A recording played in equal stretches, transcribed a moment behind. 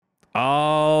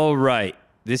All right.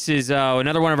 This is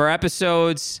another one of our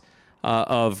episodes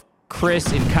of Chris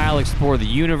and Kyle Explore the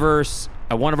Universe.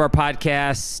 One of our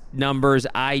podcast numbers,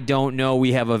 I don't know.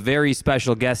 We have a very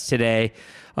special guest today.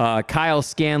 Kyle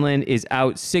Caughlin is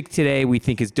out sick today. We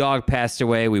think his dog passed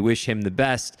away. We wish him the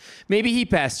best. Maybe he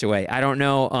passed away. I don't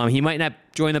know. He might not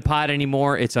join the pod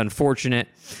anymore. It's unfortunate.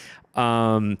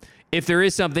 If there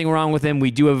is something wrong with him,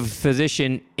 we do have a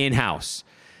physician in-house.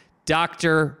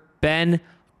 Dr. Ben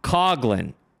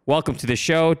Caughlin. Welcome to the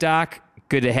show, Doc.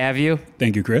 Good to have you.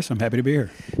 Thank you, Chris. I'm happy to be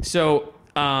here. So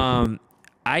I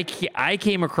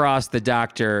came across the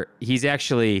doctor. He's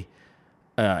actually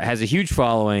has a huge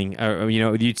following.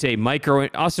 You'd say micro.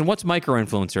 Austin, what's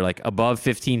micro-influencer? Like above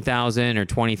 15,000 or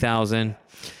 20,000?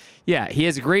 Yeah, he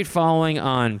has a great following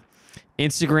on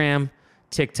Instagram,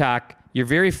 TikTok. You're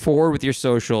very forward with your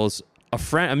socials.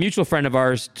 A mutual friend of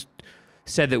ours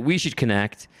said that we should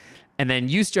connect. And then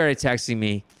you started texting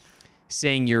me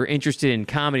saying you're interested in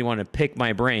comedy, want to pick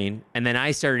my brain. And then I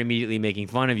started immediately making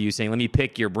fun of you, saying, let me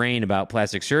pick your brain about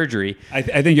plastic surgery. I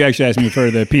think you actually asked me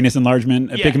for the penis enlargement,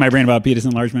 picking my brain about penis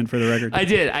enlargement for the record. I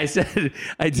did. I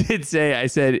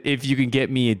said, if you can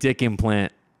get me a dick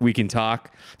implant, we can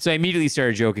talk. So I immediately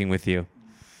started joking with you.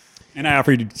 And I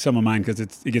offered you some of mine because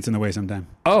it gets in the way sometime.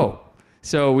 Oh,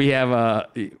 so we have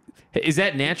is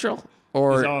that natural?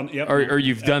 Or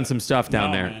you've done some stuff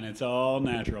down there? Man, it's all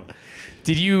natural.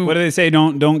 Did you? What do they say?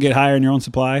 Don't get high on your own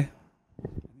supply.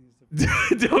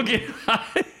 Don't get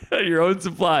high on your own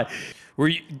supply.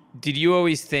 Did you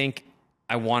always think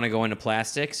I want to go into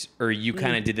plastics, or you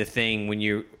kind of did the thing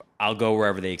when I'll go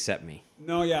wherever they accept me?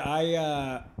 No, yeah,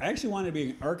 I actually wanted to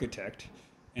be an architect,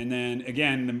 and then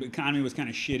again, the economy was kind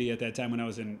of shitty at that time when I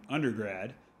was in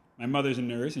undergrad. My mother's a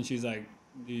nurse, and she's like,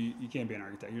 you can't be an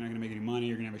architect. You're not going to make any money.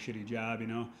 You're going to have a shitty job, you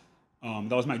know.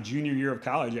 That was my junior year of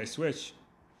college. I switched.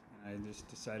 I just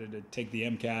decided to take the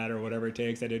MCAT or whatever it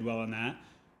takes. I did well on that.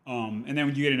 And then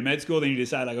when you get into med school, then you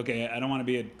decide, like, okay, I don't want to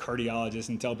be a cardiologist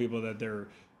and tell people that their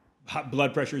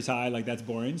blood pressure is high. Like, that's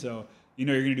boring. So, you're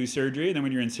going to do surgery. And then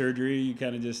when you're in surgery, you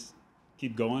kind of just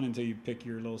keep going until you pick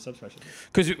your little subspecialty.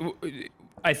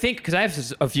 Because I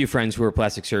have a few friends who are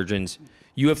plastic surgeons.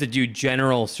 You have to do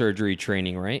general surgery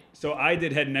training, right? So I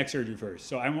did head and neck surgery first.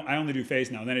 So I only do face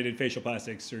now. Then I did facial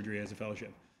plastic surgery as a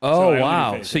fellowship. Oh, so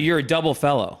wow. So you're a double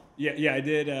fellow. Yeah, I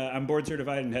did. I'm board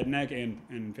certified in head and neck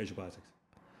and facial plastics.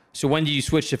 So when did you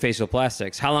switch to facial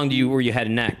plastics? How long were you head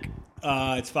and neck?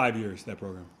 It's 5 years, that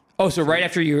program. Oh, so right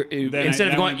after you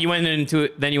went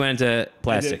into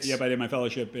plastics. I did my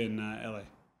fellowship in LA.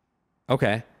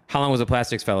 Okay. How long was a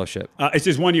plastics fellowship? It's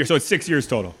just 1 year, so it's 6 years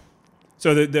total.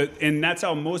 So and that's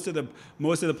how most of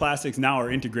the plastics now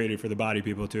are integrated for the body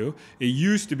people too. It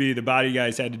used to be the body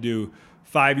guys had to do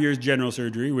 5 years general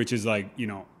surgery, which is like,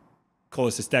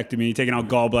 cholecystectomy, taking out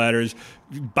gallbladders,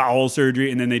 bowel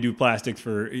surgery, and then they do plastics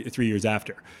for 3 years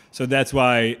after. So that's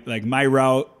why, like, my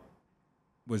route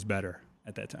was better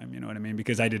at that time, you know what I mean?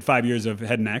 Because I did 5 years of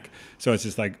head and neck, so it's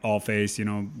just like all face,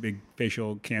 big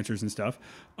facial cancers and stuff,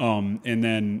 and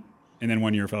then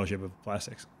 1 year fellowship of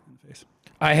plastics in the face.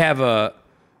 I have a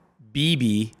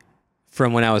BB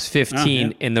from when I was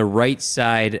 15 in the right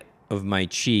side of my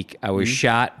cheek. I was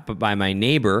shot by my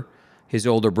neighbor. His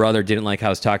older brother didn't like how I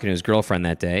was talking to his girlfriend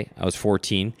that day. I was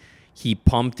 14. He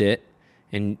pumped it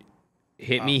and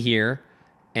hit me here,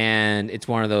 and it's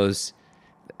one of those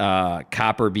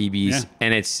copper BBs,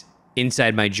 and it's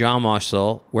inside my jaw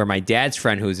muscle where my dad's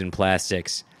friend who's in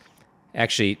plastics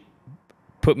actually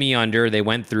put me under. They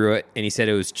went through it, and he said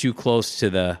it was too close to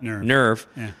the nerve.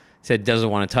 Yeah. Said doesn't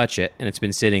want to touch it, and it's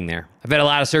been sitting there. I've had a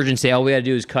lot of surgeons say all we got to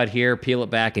do is cut here, peel it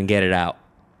back, and get it out.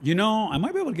 I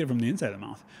might be able to get it from the inside of the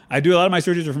mouth. I do a lot of my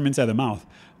surgeries are from inside the mouth.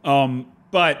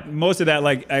 But most of that,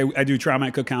 like I do trauma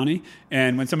at Cook County,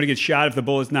 and when somebody gets shot, if the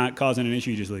bullet's not causing an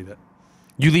issue, you just leave it.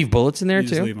 You leave bullets in there too?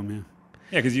 Just leave them, yeah.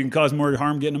 Yeah, because you can cause more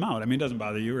harm getting them out. I mean, it doesn't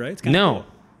bother you, right? It's No.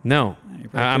 Yeah,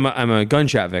 I'm a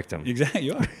gunshot victim. Exactly,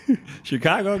 you are.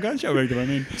 Chicago gunshot victim. I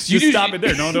mean, just stop it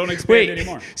there. No, don't expand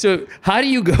anymore. So how do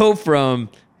you go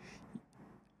from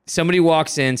somebody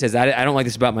walks in, says, I don't like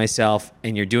this about myself,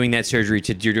 and you're doing that surgery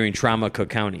to you're doing trauma at Cook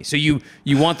County? So you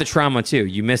want the trauma too.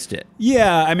 You missed it.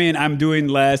 Yeah, I mean, I'm doing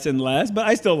less and less, but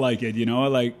I still like it,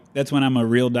 Like, that's when I'm a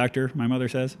real doctor, my mother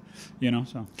says,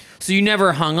 so. So you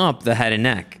never hung up the head and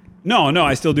neck? No,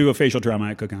 I still do a facial trauma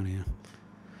at Cook County, yeah.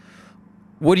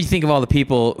 What do you think of all the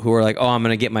people who are like, oh, I'm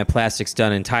going to get my plastics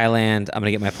done in Thailand, I'm going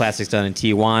to get my plastics done in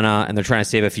Tijuana, and they're trying to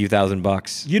save a few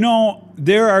 $1,000?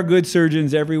 There are good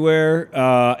surgeons everywhere.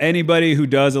 Anybody who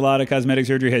does a lot of cosmetic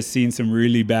surgery has seen some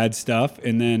really bad stuff,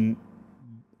 and then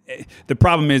the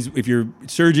problem is if your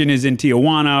surgeon is in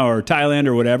Tijuana or Thailand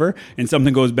or whatever, and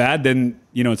something goes bad, then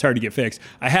it's hard to get fixed.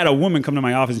 I had a woman come to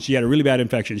my office and she had a really bad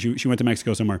infection. She went to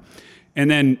Mexico somewhere, and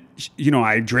then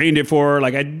I drained it for her.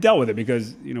 Like I dealt with it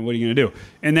because what are you gonna do?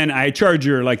 And then I charged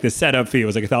her like the setup fee. It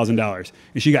was like $1,000,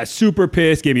 and she got super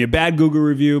pissed, gave me a bad Google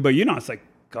review. But it's like,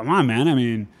 come on, man. I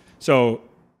mean, so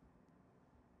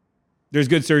there's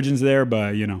good surgeons there,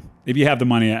 but if you have the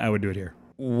money, I would do it here.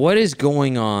 What is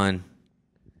going on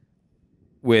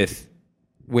with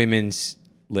women's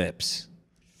lips?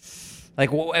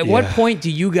 Like, at what point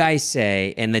do you guys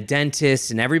say, and the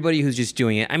dentists and everybody who's just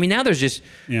doing it? I mean, now there's just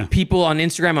people on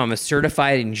Instagram, I'm a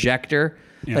certified injector.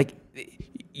 Yeah. Like,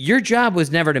 your job was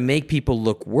never to make people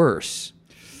look worse.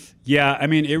 Yeah, I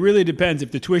mean, it really depends.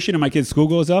 If the tuition of my kid's school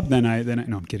goes up, then I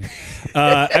no, I'm kidding.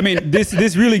 I mean, this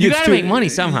really gets to it. You got to make money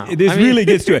somehow. This really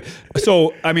gets to it.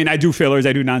 So, I mean, I do fillers,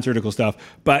 I do non-surgical stuff,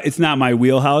 but it's not my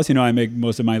wheelhouse. I make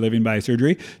most of my living by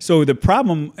surgery. So the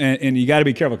problem, and you got to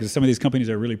be careful because some of these companies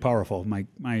are really powerful.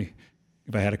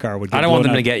 If I had a car, would get I don't want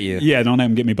them to get you. Yeah, don't have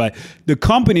them get me. But the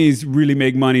companies really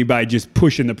make money by just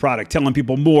pushing the product, telling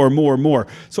people more.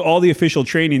 So all the official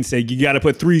trainings say you got to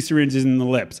put 3 syringes in the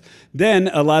lips. Then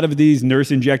a lot of these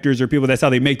nurse injectors or people, that's how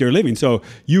they make their living. So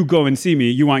you go and see me,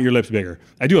 you want your lips bigger.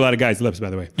 I do a lot of guys' lips, by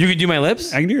the way. You can do my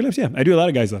lips? I can do your lips, yeah. I do a lot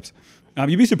of guys' lips.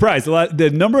 You'd be surprised.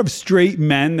 The number of straight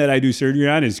men that I do surgery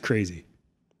on is crazy.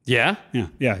 Yeah?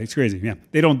 Yeah, it's crazy. Yeah,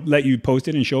 they don't let you post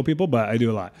it and show people, but I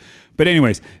do a lot. But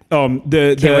anyways, can't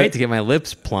wait to get my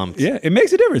lips plumped. Yeah, it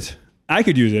makes a difference. I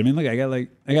could use it. I mean, look, I got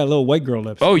little white girl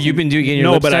lips. Oh, you've been doing your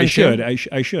lips? No, but I should. I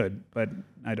should, but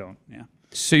I don't. Yeah.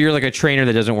 So you're like a trainer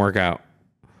that doesn't work out.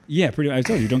 Yeah, pretty much. I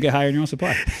told you, don't get high on your own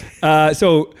supply. But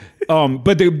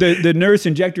the nurse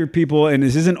injector people, and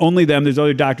this isn't only them. There's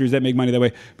other doctors that make money that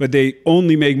way, but they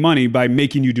only make money by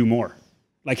making you do more.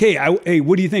 Like, hey,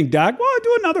 what do you think, doc? Well,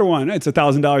 do another one. It's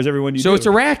 $1,000 every one you do. So it's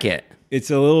a racket. It's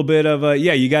a little bit of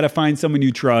you got to find someone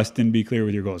you trust and be clear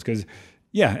with your goals. Because,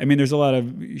 I mean, there's a lot of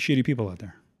shitty people out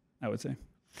there, I would say.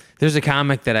 There's a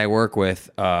comic that I work with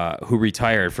who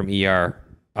retired from ER.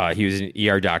 He was an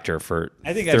ER doctor for 30 years.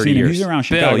 I think I've seen him. He's around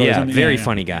Chicago. Bill, very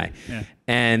funny guy. Yeah.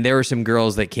 And there were some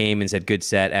girls that came and said, good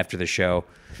set after the show.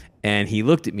 And he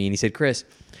looked at me and he said, Chris,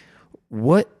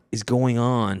 what is going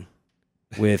on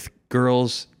with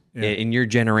girls in your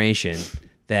generation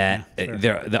that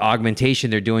the augmentation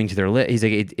they're doing to their lip? He's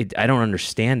like, I don't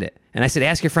understand it. And I said,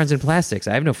 ask your friends in plastics.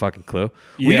 I have no fucking clue.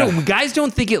 Guys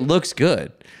don't think it looks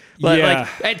good. But like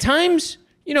at times,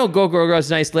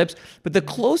 girls nice lips, but the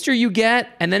closer you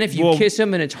get, and then if you kiss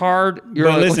them and it's hard, you're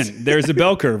like, listen, there's a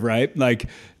bell curve, right? Like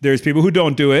there's people who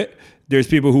don't do it. There's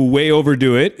people who way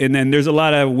overdo it. And then there's a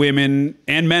lot of women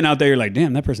and men out there. You're like,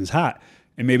 damn, that person's hot.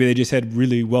 And maybe they just had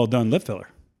really well done lip filler.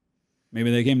 Maybe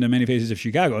they came to many faces of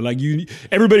Chicago. Like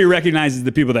everybody recognizes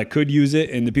the people that could use it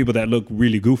and the people that look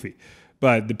really goofy.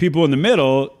 But the people in the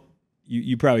middle,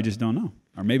 you probably just don't know.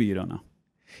 Or maybe you don't know.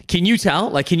 Can you tell?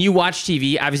 Like, can you watch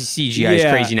TV? Obviously, CGI is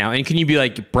crazy now. And can you be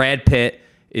like, Brad Pitt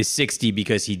is 60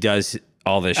 because he does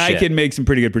all this shit? I can make some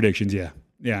pretty good predictions, yeah.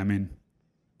 Yeah, I mean.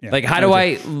 Yeah. Like, how do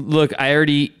I look?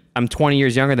 I'm 20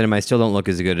 years younger than him. I still don't look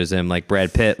as good as him. Like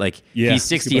Brad Pitt, like he's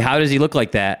 60. How does he look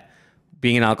like that?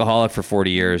 Being an alcoholic for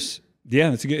 40 years.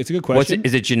 Yeah, it's a good question.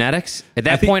 Is it genetics? At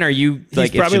that point, are you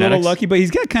like, he's probably a little lucky, but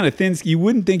he's got kind of thin skin. You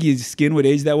wouldn't think his skin would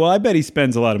age that well. I bet he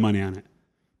spends a lot of money on it.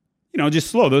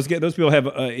 Just slow. Those people have,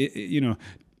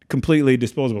 completely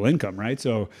disposable income, right?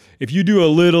 So if you do a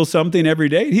little something every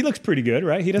day, he looks pretty good,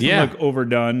 right? He doesn't look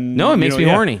overdone. No, it makes me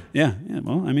horny. Yeah.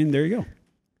 Well, I mean, there you go.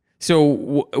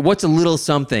 So what's a little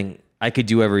something I could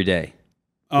do every day?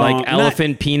 Like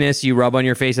elephant penis you rub on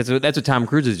your face. That's what Tom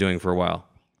Cruise is doing for a while.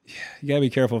 Yeah, you gotta be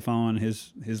careful following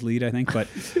his lead, I think. But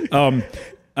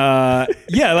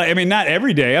I mean, not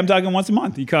every day. I'm talking once a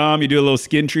month. You come, you do a little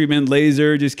skin treatment,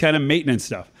 laser, just kind of maintenance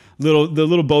stuff. The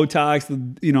little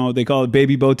Botox, they call it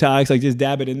baby Botox. Like just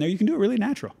dab it in there. You can do it really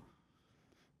natural.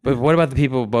 But what about the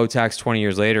people with Botox 20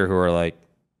 years later who are like,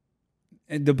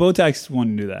 the Botox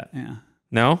wouldn't do that? Yeah.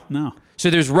 No. So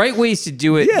there's right ways to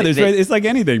do it. Yeah, it's like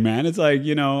anything, man. It's like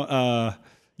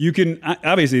you can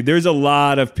obviously there's a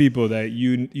lot of people that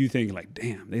you think like,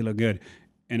 damn, they look good,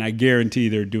 and I guarantee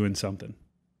they're doing something.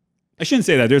 I shouldn't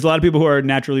say that. There's a lot of people who are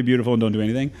naturally beautiful and don't do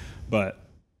anything, but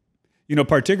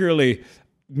particularly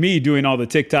me doing all the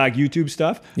TikTok, YouTube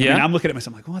stuff. Yeah. I mean, I'm looking at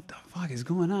myself like, what the fuck is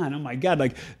going on? Oh my God.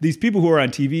 Like these people who are on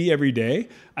TV every day,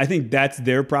 I think that's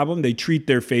their problem. They treat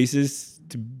their faces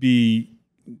to be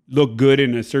look good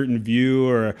in a certain view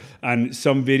or on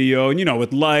some video. And,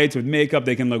 with lights, with makeup,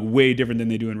 they can look way different than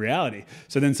they do in reality.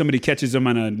 So then somebody catches them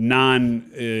on a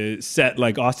non-set,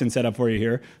 like Austin set up for you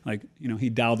here. Like, he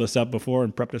dialed us up before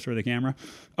and prepped us for the camera.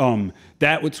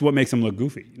 That's what makes them look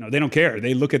goofy. They don't care.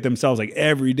 They look at themselves like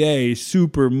every day,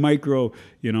 super micro,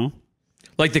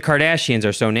 Like the Kardashians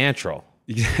are so natural.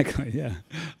 Exactly, yeah.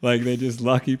 Like they're just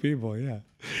lucky people, yeah.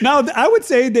 Now, I would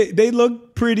say they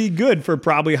look pretty good for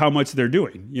probably how much they're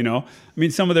doing, I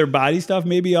mean, some of their body stuff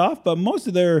may be off, but most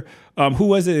of their, who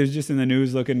was it? It was just in the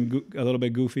news looking a little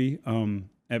bit goofy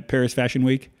at Paris Fashion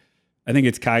Week. I think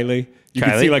it's Kylie. You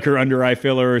can see like her under eye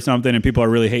filler or something, and people are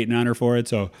really hating on her for it.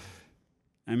 So,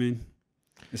 I mean,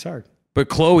 it's hard. But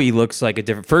Chloe looks like a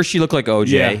different. First, she looked like OJ.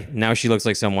 Yeah. Now she looks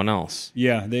like someone else.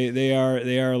 Yeah, they are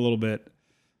a little bit.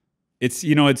 It's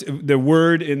it's the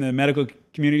word in the medical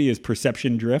community is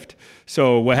perception drift.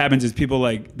 So what happens is people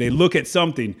they look at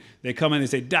something, they come in and they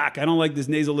say, "Doc, I don't like this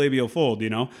nasolabial fold."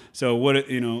 So what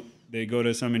they go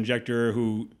to some injector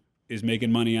who is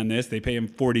making money on this. They pay him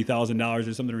 $40,000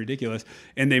 or something ridiculous,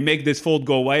 and they make this fold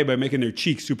go away by making their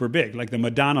cheeks super big, like the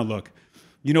Madonna look.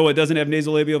 You know what doesn't have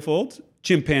nasolabial folds?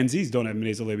 Chimpanzees don't have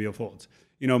nasolabial folds.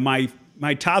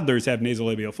 My toddlers have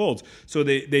nasolabial folds. So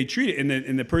they treat it,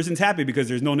 and the person's happy because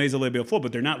there's no nasolabial fold,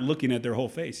 but they're not looking at their whole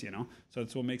face, So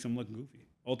that's what makes them look goofy,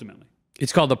 ultimately.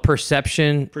 It's called the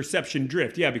perception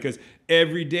drift, yeah, because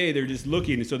every day they're just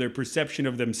looking, so their perception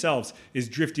of themselves is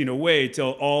drifting away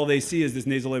till all they see is this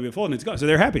nasolabial fold, and it's gone. So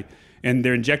they're happy. And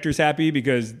their injector's happy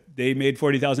because they made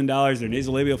 $40,000, their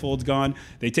nasolabial fold's gone.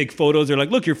 They take photos, they're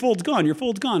like, look, your fold's gone,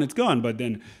 it's gone. But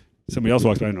then somebody else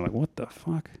walks by and they're like, what the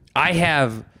fuck? I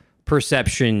have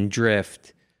perception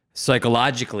drift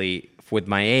psychologically with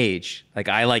my age. Like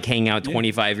I like hanging out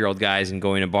 25-year-old guys and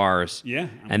going to bars. Yeah.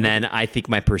 And then I think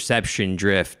my perception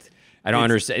drift. I don't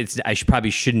understand. I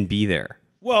probably shouldn't be there.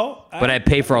 Well, but I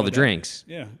pay for all the drinks.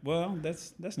 Yeah. Well,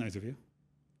 that's nice of you.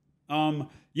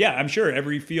 Yeah, I'm sure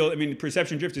every field. I mean,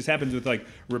 perception drift just happens with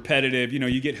repetitive.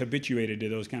 You get habituated to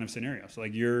those kind of scenarios.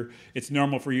 Like it's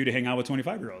normal for you to hang out with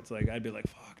 25-year-olds. Like I'd be like,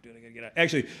 fuck, dude, I gotta get out.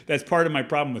 Actually, that's part of my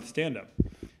problem with stand-up,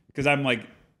 because I'm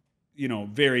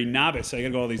very novice. So I got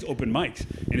to go to all these open mics,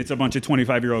 and it's a bunch of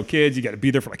 25-year-old kids. You got to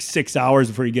be there for 6 hours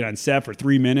before you get on set for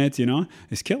 3 minutes.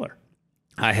 It's killer.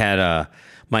 I had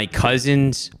my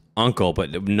cousin's uncle,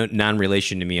 but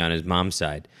non-relation to me on his mom's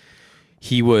side.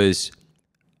 He was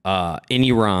in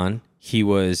Iran. He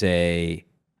was a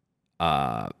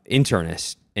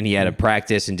internist, and he had a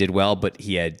practice and did well, but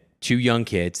he had 2 young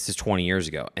kids. This is 20 years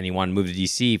ago, and he wanted to move to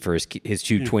D.C. for his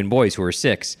 2 twin boys who were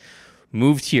 6.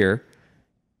 Moved here.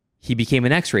 He became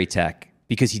an X-ray tech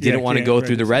because he didn't want to go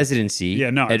through the residency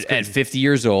at 50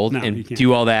 years old and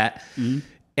do all that. Mm-hmm.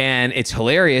 And it's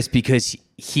hilarious because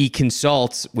he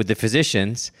consults with the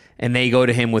physicians and they go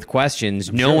to him with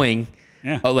questions, knowing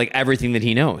everything that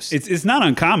he knows. It's not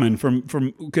uncommon from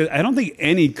because I don't think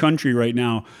any country right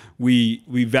now we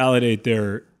validate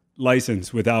their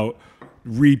license without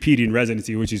repeating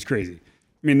residency, which is crazy.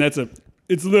 I mean,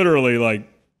 it's literally like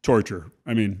torture.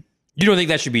 I mean, you don't think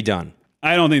that should be done?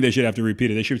 I don't think they should have to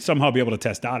repeat it. They should somehow be able to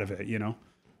test out of it,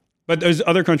 But there's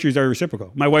other countries that are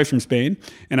reciprocal. My wife's from Spain,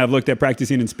 and I've looked at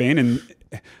practicing in Spain, and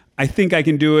I think I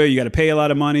can do it. You got to pay a lot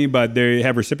of money, but they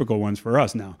have reciprocal ones for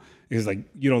us now. It's like,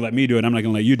 you don't let me do it, I'm not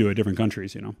going to let you do it. Different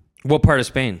countries, What part of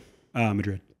Spain?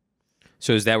 Madrid.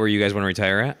 So is that where you guys want to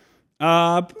retire at?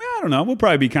 I don't know. We'll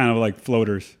probably be kind of like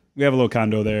floaters. We have a little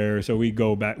condo there, so we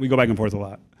go back and forth a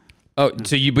lot. Oh,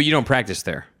 so you don't practice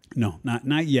there? No,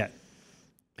 not yet.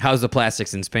 How's the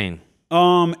plastics in Spain?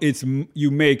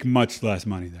 You make much less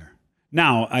money there.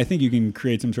 Now, I think you can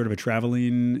create some sort of a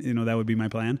traveling, that would be my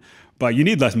plan. But you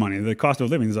need less money. The cost of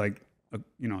living is like, a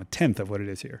tenth of what it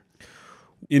is here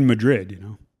in Madrid,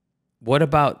 What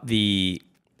about the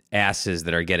asses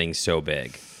that are getting so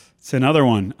big? It's another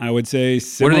one. I would say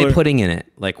similar. What are they putting in it?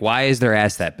 Like, why is their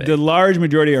ass that big? The large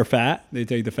majority are fat. They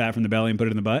take the fat from the belly and put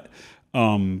it in the butt.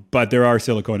 But there are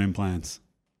silicone implants.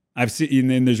 I've seen,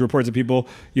 and there's reports of people,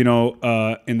 in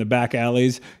the back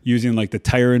alleys using the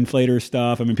tire inflator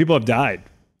stuff. I mean, people have died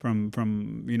from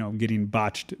getting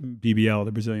botched BBL,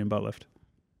 the Brazilian butt lift.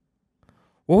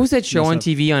 What was that show on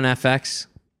TV on FX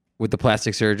with the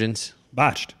plastic surgeons?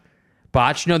 Botched?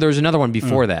 No, there was another one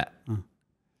before that.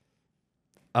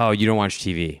 Oh, you don't watch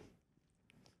TV.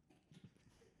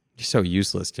 You're so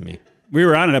useless to me. We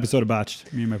were on an episode of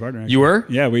Botched, me and my partner. Actually. You were?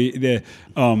 Yeah,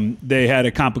 they had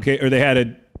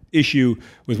a issue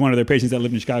with one of their patients that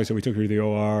lived in Chicago, so we took her to the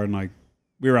OR, and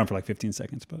we were on for 15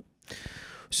 seconds. But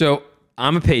so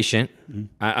I'm a patient. Mm-hmm.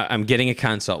 I'm getting a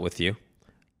consult with you.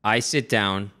 I sit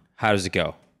down. How does it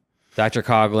go? Dr.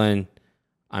 Caughlin,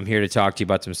 I'm here to talk to you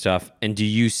about some stuff. And do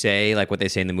you say, like what they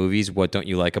say in the movies, what don't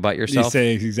you like about You yourself?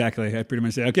 say exactly. I pretty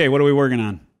much say, okay, what are we working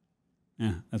on?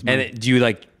 Yeah, that's my. And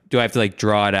do I have to like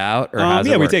draw it out? Or how's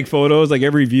it we work? take photos like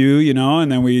every view,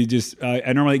 and then we just,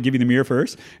 I normally give you the mirror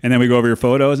first, and then we go over your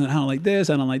photos, and I don't like this,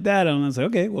 I don't like that. And I say,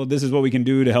 okay, well, this is what we can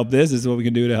do to help this. This is what we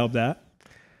can do to help that.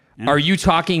 Yeah. Are you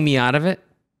talking me out of it?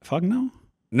 Fuck no.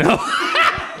 No.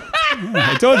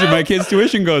 I told you my kid's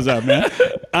tuition goes up, man.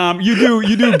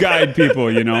 You do guide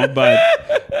people, but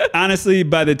honestly,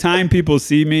 by the time people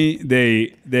see me,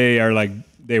 they are like,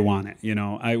 they want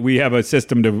it. We have a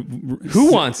system to.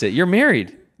 Who wants it? You're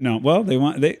married. No, well, they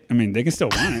can still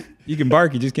want it. You can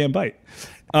bark, you just can't bite.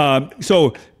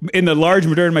 So in the large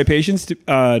majority of my patients,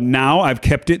 now I've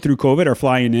kept it through COVID, are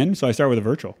flying in. So I start with a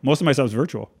virtual. Most of my stuff is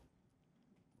virtual.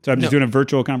 So I'm just doing a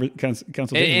virtual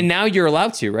consultation. And now you're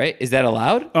allowed to, right? Is that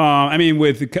allowed?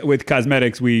 With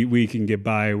cosmetics, we can get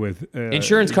by with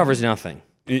Insurance covers nothing.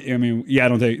 I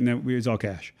don't think it's all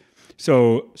cash.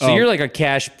 So you're like a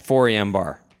cash 4 a.m.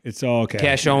 bar. It's all cash.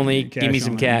 Cash only. Give me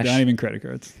some cash. Not even credit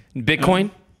cards. Bitcoin.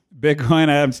 Bitcoin,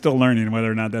 I'm still learning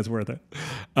whether or not that's worth it.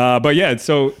 But yeah,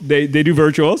 so they do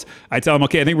virtuals. I tell them,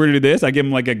 okay, I think we're gonna do this. I give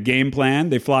them like a game plan.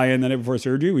 They fly in the night before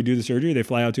surgery. We do the surgery. They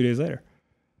fly out 2 days later.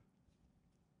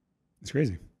 It's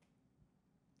crazy.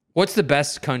 What's the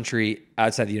best country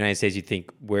outside the United States you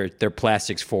think where their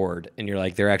plastics forward and you're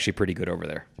like, they're actually pretty good over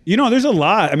there? There's a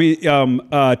lot.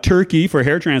 Turkey for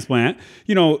hair transplant.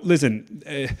 Listen,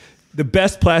 the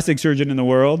best plastic surgeon in the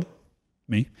world,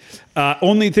 me.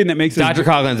 Only thing that makes Dr.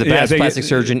 Caughlin is the best plastic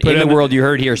surgeon in the world. You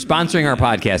heard here, sponsoring our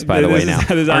podcast, by the way. Now,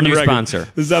 our new sponsor.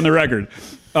 This is on the record.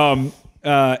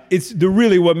 It's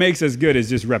really what makes us good is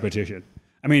just repetition.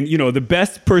 The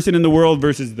best person in the world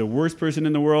versus the worst person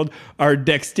in the world, our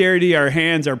dexterity, our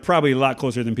hands are probably a lot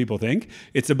closer than people think.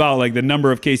 It's about like the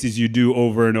number of cases you do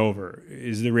over and over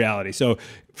is the reality. So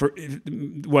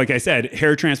like I said,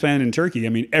 hair transplant in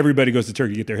Turkey, everybody goes to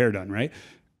Turkey to get their hair done, right?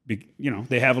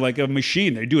 They have like a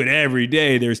machine. They do it every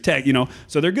day. There's tech,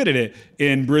 so they're good at it.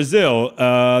 In Brazil,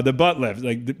 the butt lift,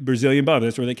 like the Brazilian butt,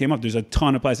 that's where they came up. There's a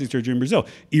ton of plastic surgery in Brazil.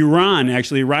 Iran,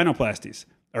 actually, rhinoplasties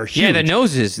are huge. Yeah, the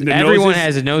noses. Everyone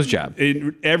has a nose job.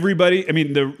 Everybody,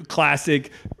 the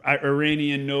classic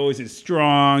Iranian nose is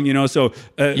strong, so.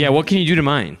 What can you do to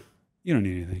mine? You don't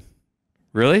need anything.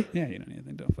 Really? Yeah, you don't need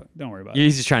anything. Don't worry about it.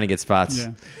 He's just trying to get spots.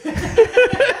 Yeah.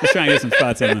 Just trying to get some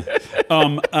spots in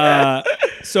there.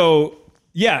 So,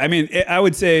 yeah, I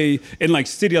would say in like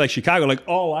city like Chicago, like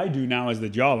all I do now is the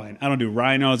jawline. I don't do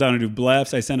rhinos. I don't do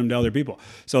blephs. I send them to other people.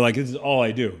 So like this is all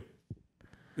I do.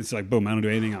 It's like, boom, I don't do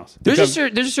anything else. There's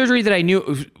a surgery that I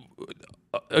knew,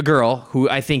 a girl who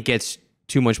I think gets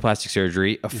too much plastic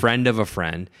surgery, a friend of a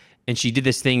friend, and she did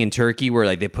this thing in Turkey where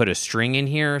like they put a string in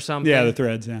here or something. Yeah, the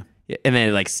threads, yeah. And then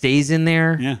it like stays in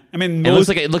there. Yeah.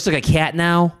 It looks like a cat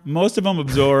now. Most of them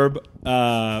absorb,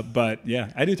 but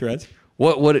yeah, I do threads.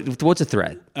 What's a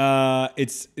thread?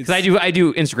 It's I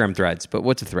do Instagram threads, but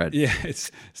what's a thread? Yeah,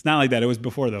 it's not like that. It was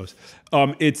before those.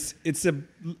 It's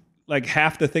like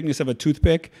half the thickness of a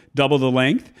toothpick, double the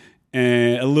length,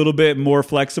 and a little bit more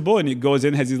flexible, and it goes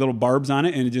in, has these little barbs on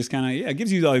it, and it just kind of it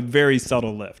gives you a very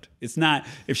subtle lift. It's not,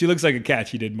 if she looks like a cat,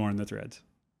 she did more in the threads.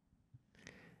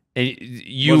 And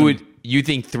you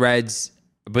think threads,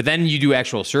 but then you do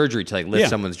actual surgery to like lift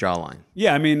someone's jawline.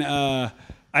 Yeah,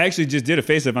 I actually just did a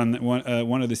face-off on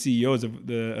one of the CEOs of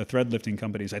the thread lifting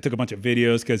companies. I took a bunch of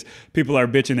videos because people are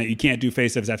bitching that you can't do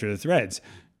face-offs after the threads,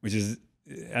 which is,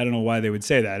 I don't know why they would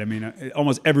say that.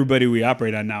 Almost everybody we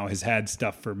operate on now has had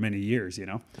stuff for many years, you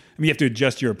have to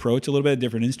adjust your approach a little bit,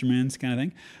 different instruments kind of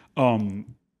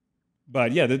thing.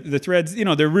 But yeah, the threads,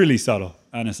 they're really subtle,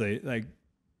 honestly. Like,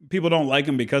 people don't like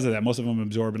them because of that. Most of them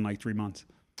absorb in like 3 months.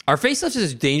 Are facelifts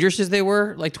as dangerous as they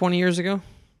were like 20 years ago?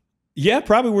 Yeah,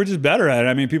 probably we're just better at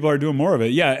it. People are doing more of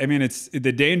it. Yeah, it's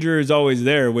the danger is always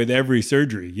there with every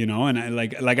surgery, And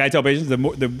I tell patients,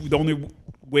 the only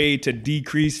way to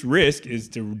decrease risk is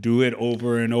to do it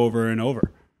over and over and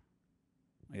over.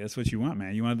 That's what you want,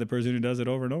 man. You want the person who does it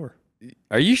over and over.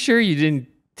 Are you sure you didn't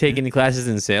take any classes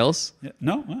in sales? Yeah,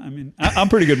 no, I'm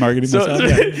pretty good marketing myself.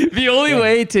 Yeah. The only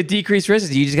way to decrease risk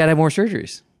is you just got to have more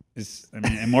surgeries.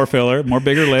 And more filler, more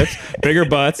bigger lips, bigger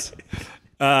butts.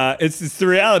 It's the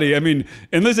reality. And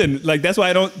listen, like that's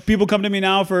why people come to me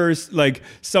now for like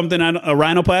something on a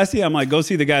rhinoplasty. I'm like, go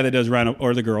see the guy that does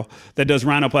or the girl that does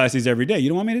rhinoplasties every day. You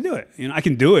don't want me to do it. I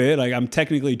can do it. Like I'm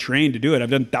technically trained to do it. I've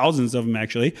done thousands of them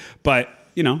actually, but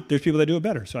there's people that do it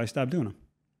better. So I stopped doing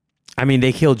them.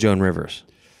 They killed Joan Rivers.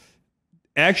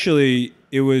 Actually,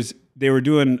 they were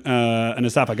doing an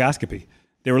esophagoscopy.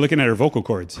 They were looking at her vocal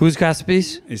cords. Who's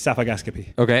Gaspis?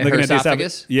 Esophagoscopy. Okay, looking her at the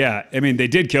esophagus? Yeah, I mean, they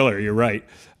did kill her. You're right.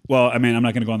 Well, I mean, I'm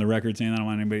not going to go on the record saying I don't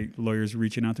want anybody, lawyers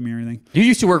reaching out to me or anything. You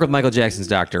used to work with Michael Jackson's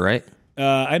doctor, right?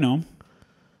 I know.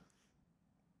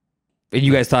 And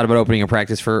you guys thought about opening a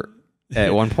practice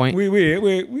at one point?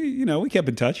 we kept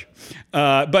in touch.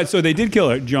 But so they did kill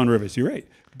her, Joan Rivers. You're right.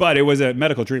 But it was a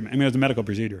medical treatment. I mean, it was a medical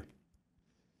procedure.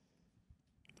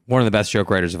 One of the best joke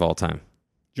writers of all time.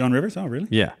 Joan Rivers? Oh, really?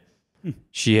 Yeah.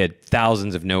 She had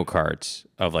thousands of note cards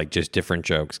of like just different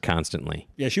jokes constantly.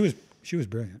 Yeah, she was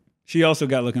brilliant. She also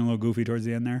got looking a little goofy towards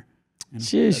the end there.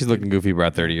 She's looking goofy for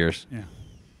about 30 years. Yeah.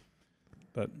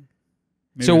 But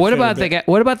so what about the guy?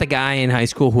 What about the guy in high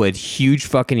school who had huge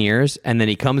fucking ears, and then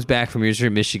he comes back from University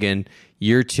of Michigan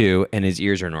year 2, and his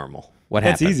ears are normal? What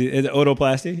happened? That's easy. It's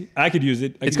otoplasty. I could use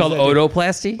it. It's called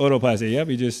otoplasty? Otoplasty, yep.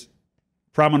 He just,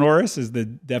 prominentis is the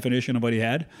definition of what he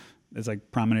had. It's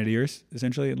like prominent ears,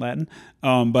 essentially, in Latin.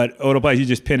 But otoplasty, you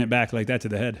just pin it back like that to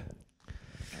the head.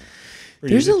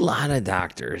 There's a lot of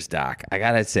doctors, Doc. I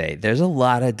got to say, there's a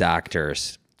lot of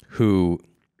doctors who,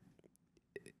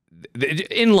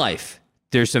 in life,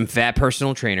 there's some fat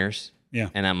personal trainers. Yeah.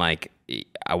 And I'm like,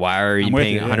 why are you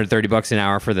paying $130 an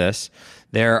hour for this?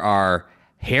 There are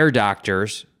hair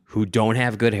doctors who don't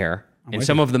have good hair. And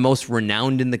some of the most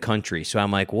renowned in the country. So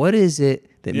I'm like, what is it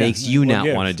that makes you not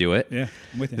want to do it? Yeah,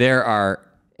 I'm with you. There are,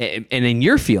 and in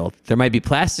your field, there might be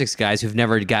plastics guys who've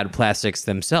never gotten plastics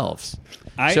themselves.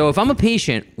 So if I'm a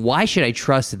patient, why should I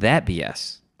trust that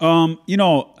BS?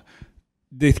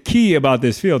 The key about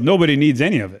this field, nobody needs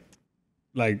any of it.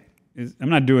 Like, I'm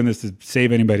not doing this to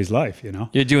save anybody's life, you know?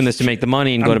 You're doing this to make the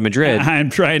money and go to Madrid. I'm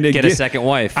trying to get a second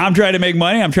wife. I'm trying to make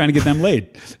money. I'm trying to get them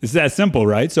laid. It's that simple,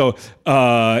 right? So,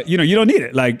 you don't need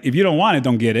it. Like, if you don't want it,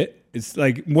 don't get it. It's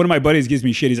like one of my buddies gives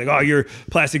me shit. He's like, "Oh, you're a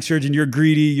plastic surgeon. You're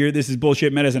greedy. This is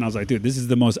bullshit medicine." I was like, "Dude, this is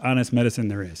the most honest medicine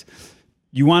there is.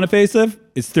 You want a facelift?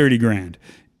 It's $30,000.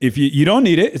 If you don't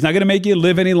need it, it's not going to make you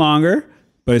live any longer,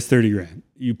 but it's $30,000.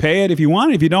 You pay it if you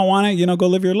want it. If you don't want it, go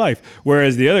live your life."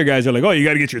 Whereas the other guys are like, "Oh, you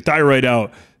got to get your thyroid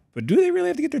out." But do they really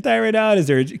have to get their thyroid out?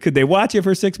 Could they watch it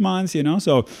for 6 months?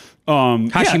 So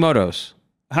Hashimoto's.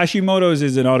 Hashimoto's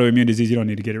is an autoimmune disease. You don't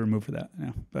need to get it removed for that. Yeah,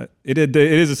 but it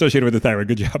is associated with the thyroid.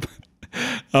 Good job.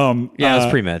 I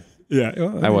was pre-med. Yeah,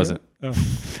 I wasn't.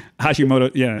 Hashimoto.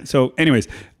 Yeah. So, anyways,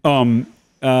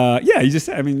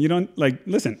 you don't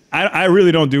listen. I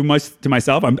really don't do much to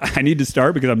myself. I need to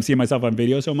start because I'm seeing myself on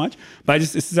video so much. But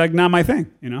it's like not my thing.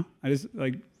 I just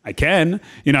like I can.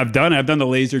 I've done the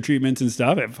laser treatments and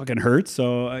stuff. It fucking hurts.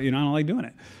 So I don't like doing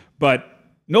it. But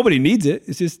nobody needs it.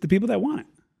 It's just the people that want it.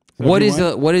 So what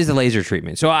is the laser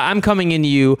treatment? So I'm coming into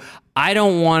you. I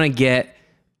don't want to get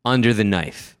under the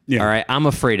knife. Yeah. All right. I'm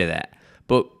afraid of that.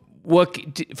 But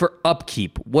for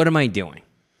upkeep, what am I doing?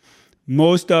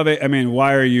 Most of it. I mean,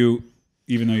 why are you?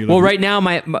 Even though you. Well, right now,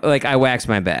 I wax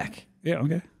my back. Yeah.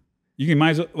 Okay. You can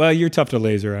might as well. Well, you're tough to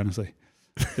laser, honestly.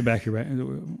 The back of your back.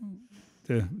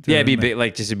 It'd be big,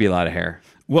 it'd be a lot of hair.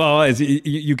 Well,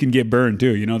 you can get burned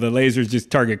too. The lasers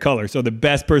just target color. So the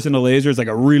best person to laser is like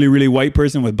a really, really white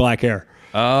person with black hair.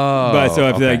 Oh, but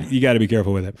so you got to be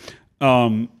careful with it.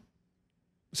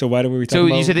 So why do we? So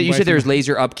you said there's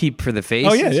laser upkeep for the face.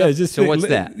 Oh yeah. So what's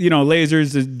that? Laser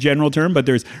is a general term, but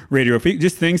there's radiofrequency,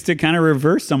 just things to kind of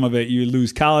reverse some of it. You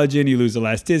lose collagen, you lose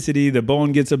elasticity, the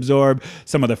bone gets absorbed,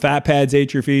 some of the fat pads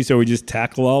atrophy. So we just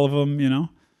tackle all of them.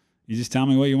 You just tell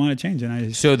me what you want to change, and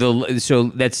I. So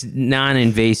that's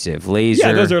non-invasive laser.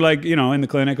 Yeah, those are in the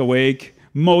clinic, awake.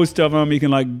 Most of them, you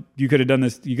could have done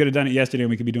this. You could have done it yesterday, and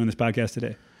we could be doing this podcast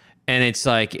today. And it's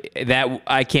like that.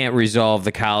 I can't resolve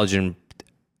the collagen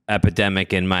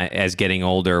epidemic as getting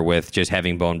older with just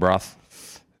having bone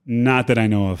broth. Not that I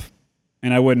know of,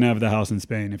 and I wouldn't have the house in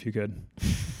Spain if you could.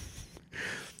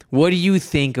 What do you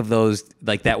think of those?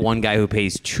 Like that one guy who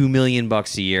pays $2 million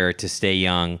a year to stay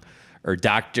young. Or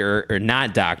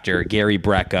not doctor, Gary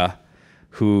Brecka,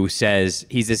 who says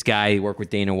he's this guy who worked with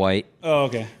Dana White. Oh,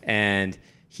 okay. And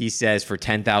he says for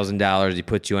 $10,000, he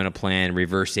puts you on a plan,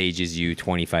 reverse ages you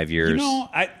 25 years.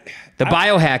 The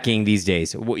biohacking these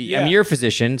days. Yeah. I mean, you're a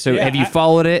physician, so have you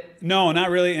followed it? No, not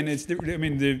really. And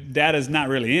the data's not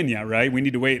really in yet, right? We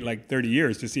need to wait like 30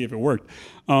 years to see if it worked.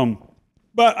 But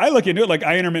I look into it like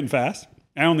I intermittent fast.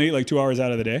 I only eat like 2 hours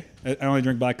out of the day. I only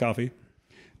drink black coffee.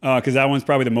 Because that one's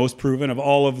probably the most proven of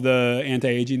all of the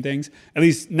anti-aging things. At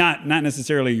least not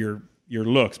necessarily your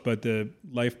looks, but the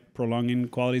life prolonging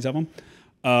qualities of them.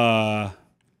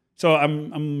 So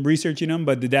I'm researching them,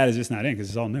 but the data's just not in because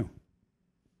it's all new.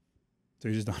 So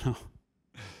you just don't know.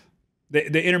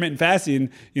 The intermittent fasting,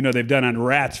 they've done on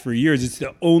rats for years. It's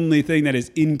the only thing that has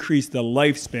increased the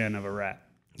lifespan of a rat.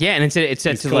 Yeah, and it's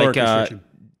said to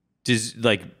does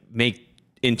like make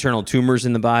internal tumors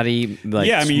in the body, like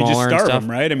yeah, I mean, you just smaller and starve stuff?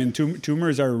 them, right? I mean,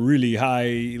 tumors are really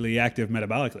highly active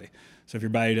metabolically. So if your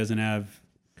body doesn't have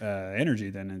energy,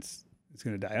 then it's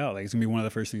going to die out. Like it's going to be one of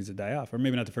the first things to die off, or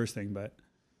maybe not the first thing, but it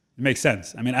makes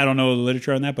sense. I mean, I don't know the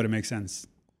literature on that, but it makes sense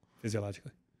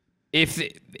physiologically.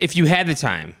 If you had the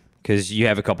time, because you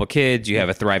have a couple kids, you have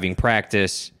a thriving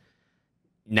practice,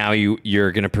 now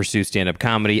you're going to pursue stand-up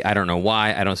comedy. I don't know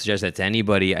why. I don't suggest that to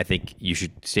anybody. I think you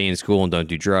should stay in school and don't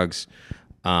do drugs.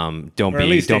 Don't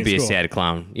be a sad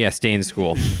clown. Yeah, stay in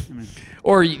school.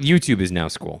 Or YouTube is now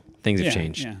school. Things have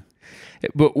changed. Yeah.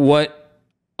 But what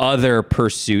other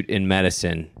pursuit in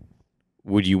medicine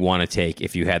would you want to take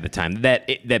if you had the time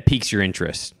that piques your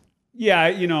interest? Yeah,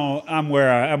 I'm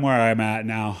where I'm at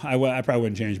now. I probably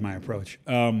wouldn't change my approach.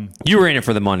 You were in it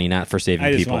for the money, not for saving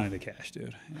people. I just wanted the cash,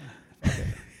 dude.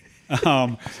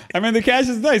 I mean, the cash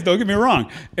is nice. Don't get me wrong.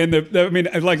 And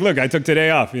look, I took today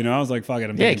off. I was like, fuck it.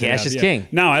 I'm taking cash is king.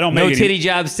 No, I don't make no titty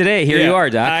jobs today. Here you are,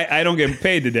 Doc. I don't get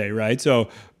paid today, right? So,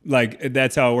 like,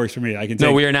 that's how it works for me. I can.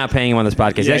 No, we are not paying him on this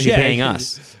podcast. He's actually paying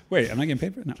us. Wait, I'm not getting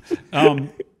paid for it? No.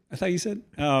 I thought you said.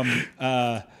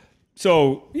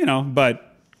 So but.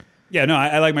 Yeah, no,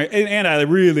 I like and I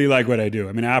really like what I do.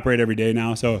 I mean, I operate every day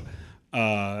now, so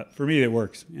for me it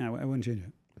works. Yeah, I wouldn't change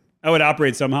it. I would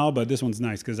operate somehow, but this one's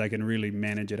nice because I can really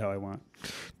manage it how I want.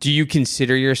 Do you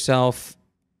consider yourself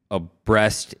a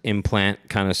breast implant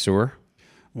connoisseur?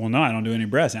 Well, no, I don't do any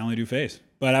breasts. I only do face.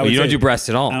 But you don't do breasts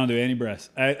at all? I don't do any breasts.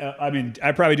 I mean,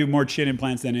 I probably do more chin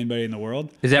implants than anybody in the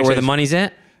world. Is that where the money's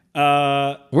at?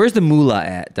 Where's the moolah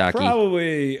at, Docky?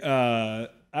 Probably...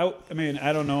 I mean,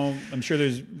 I don't know. I'm sure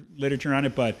there's literature on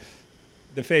it, but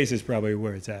the face is probably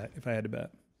where it's at, if I had to bet.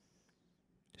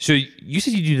 So you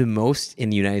said you do the most in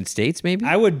the United States, maybe?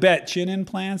 I would bet chin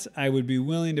implants. I would be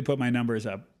willing to put my numbers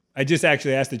up. I just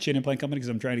actually asked the chin implant company because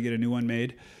I'm trying to get a new one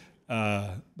made.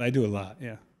 I do a lot,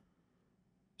 yeah.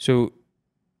 So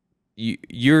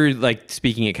you're like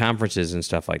speaking at conferences and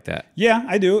stuff like that? Yeah,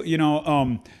 I do.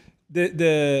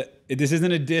 This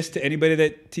isn't a diss to anybody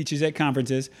that teaches at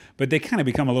conferences, but they kind of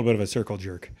become a little bit of a circle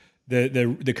jerk.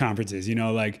 The conferences,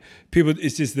 like people,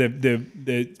 it's just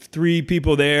the three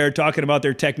people there talking about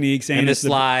their techniques and the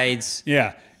slides.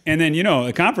 Yeah. And then,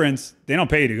 a conference, they don't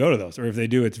pay you to go to those, or if they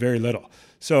do, it's very little.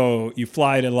 So you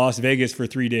fly to Las Vegas for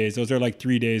 3 days. Those are like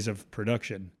 3 days of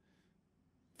production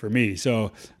for me.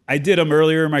 So I did them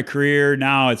earlier in my career.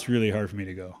 Now it's really hard for me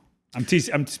to go.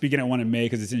 I'm speaking at one in May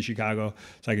because it's in Chicago,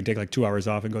 so I can take like 2 hours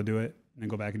off and go do it, and then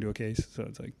go back and do a case. So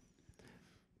it's like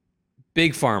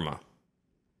Big Pharma.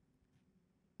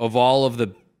 Of all of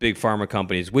the big pharma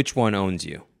companies, which one owns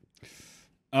you?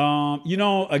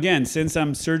 Again, since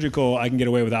I'm surgical, I can get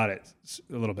away without it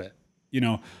a little bit.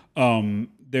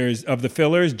 There's of the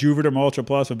fillers, Juvederm Ultra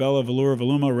Plus, Vabella, Velura,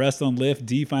 Voluma, Restylane, Lift,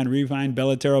 Define, Refine,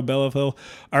 Bellatero, Bellafil,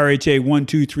 RHA 1,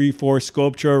 2, 3, 4,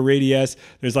 Sculptra, Radius.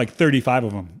 There's like 35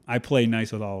 of them. I play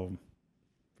nice with all of them,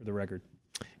 for the record.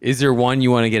 Is there one you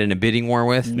want to get in a bidding war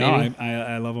with? No, maybe?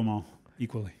 I love them all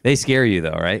equally. They scare you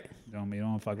though, right? You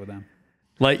don't fuck with them.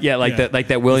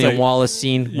 That William Wallace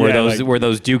scene where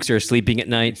those dukes are sleeping at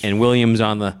night and William's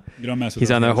on the you don't mess with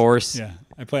he's on the horse. Yeah.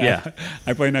 I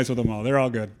play nice with them all. They're all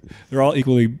good. They're all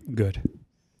equally good.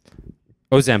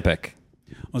 Ozempic,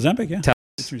 yeah.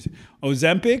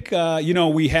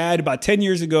 Ozempic, we had about 10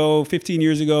 years ago, 15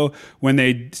 years ago, when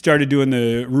they started doing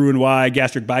the Roux-en-Y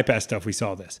gastric bypass stuff, we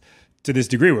saw this to this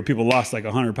degree where people lost like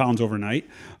 100 pounds overnight.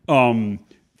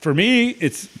 For me,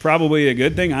 it's probably a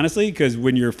good thing, honestly, because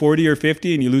when you're 40 or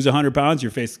 50 and you lose 100 pounds,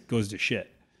 your face goes to shit.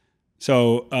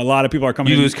 So a lot of people are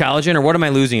coming. You lose collagen, or what am I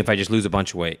losing if I just lose a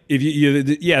bunch of weight? If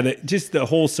just the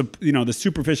whole, the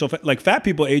superficial, like fat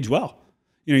people age well.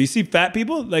 You see fat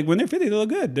people, like when they're 50, they look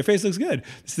good. Their face looks good.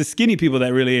 It's the skinny people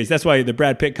that really age. That's why the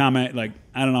Brad Pitt comment, like,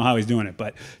 I don't know how he's doing it,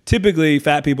 but typically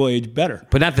fat people age better.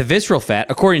 But not the visceral fat.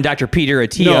 According to Dr. Peter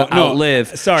Attia, outlive.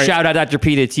 Sorry. Shout out Dr.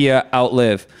 Peter Attia,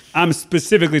 outlive. I'm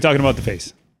specifically talking about the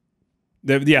face.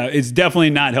 It's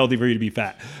definitely not healthy for you to be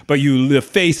fat, but the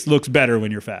face looks better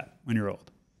when you're fat, when you're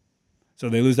old. So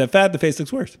they lose that fat, the face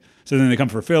looks worse. So then they come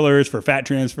for fillers, for fat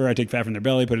transfer. I take fat from their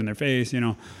belly, put it in their face,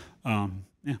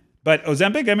 But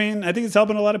Ozempic, I think it's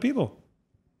helping a lot of people.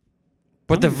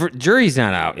 But the jury's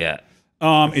not out yet.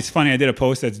 It's funny. I did a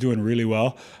post that's doing really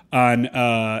well on,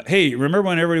 hey, remember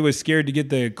when everybody was scared to get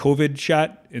the COVID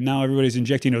shot and now everybody's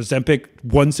injecting Ozempic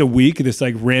once a week, this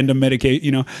like random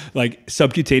medication, like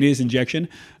subcutaneous injection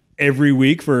every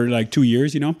week for like 2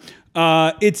 years,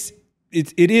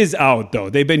 it is out though.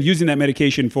 They've been using that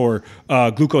medication for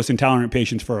glucose intolerant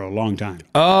patients for a long time.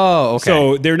 Oh, okay.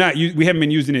 So they're not. We haven't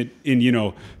been using it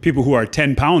in people who are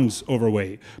 10 pounds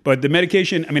overweight. But the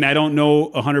medication, I mean, I don't know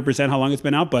 100% how long it's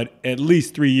been out, but at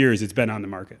least 3 years it's been on the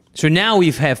market. So now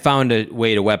have found a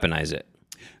way to weaponize it.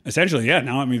 Essentially, yeah.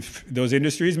 Now, I mean, those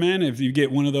industries, man. If you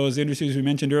get one of those industries we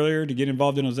mentioned earlier to get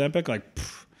involved in Ozempic, like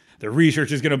the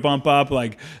research is going to bump up.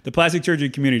 Like the plastic surgery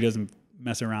community doesn't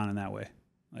mess around in that way.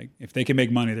 Like, if they can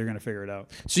make money, they're going to figure it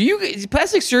out. So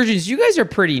plastic surgeons, you guys are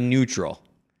pretty neutral.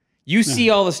 You see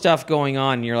all the stuff going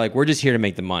on, and you're like, we're just here to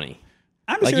make the money.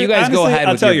 You guys honestly, go ahead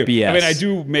with your BS. I mean, I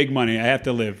do make money. I have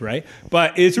to live, right?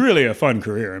 But it's really a fun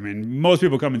career. I mean, most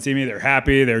people come and see me. They're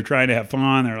happy. They're trying to have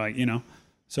fun. They're like,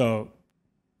 So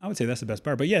I would say that's the best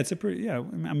part. But yeah, it's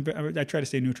I try to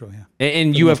stay neutral, yeah.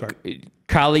 And you have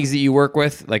colleagues that you work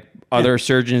with, like other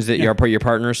surgeons that you're your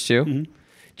partners too? Mm-hmm.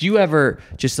 Do you ever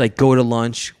just like go to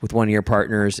lunch with one of your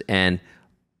partners and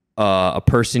a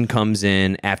person comes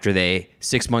in after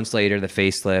 6 months later, the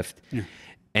facelift,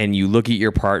 and you look at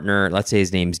your partner, let's say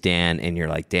his name's Dan, and you're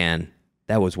like, Dan,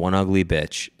 that was one ugly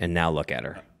bitch, and now look at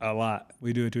her. A lot.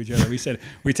 We do it to each other.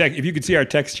 If you could see our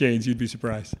text chains, you'd be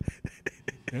surprised.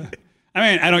 Yeah.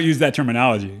 I mean, I don't use that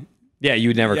terminology. Yeah, you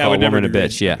would never call a woman a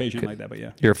bitch. Yeah, patient like that, but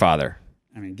yeah. Your father.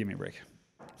 I mean, give me a break.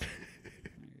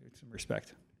 Some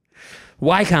respect.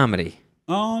 Why comedy?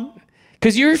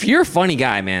 Because you're a funny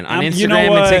guy, man. On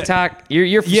Instagram and TikTok,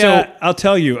 you're I'll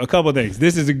tell you a couple of things.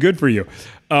 This is good for you.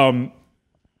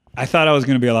 I thought I was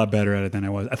going to be a lot better at it than I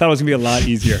was. I thought it was going to be a lot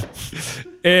easier.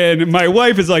 And my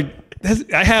wife is like,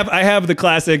 I have the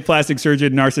classic plastic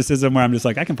surgeon narcissism where I'm just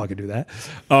like, I can fucking do that.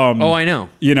 I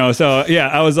know. So yeah,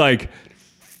 I was like,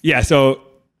 yeah. So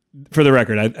for the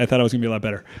record, I thought I was going to be a lot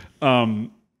better.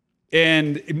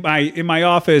 And in my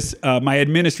office, my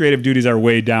administrative duties are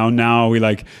way down now.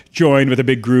 We joined with a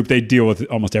big group. They deal with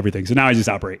almost everything. So now I just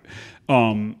operate.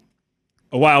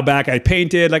 A while back, I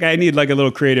painted. I need a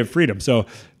little creative freedom. So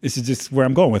this is just where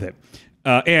I'm going with it.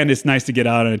 And it's nice to get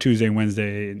out on a Tuesday and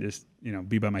Wednesday and just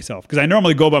be by myself. Because I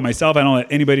normally go by myself. I don't let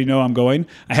anybody know I'm going.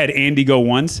 I had Andy go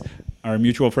once, our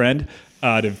mutual friend,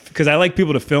 because I like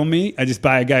people to film me. I just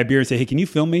buy a guy a beer and say, hey, can you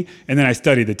film me? And then I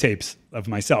study the tapes of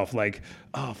myself.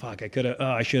 Oh, fuck, I could have,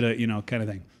 I should have, kind of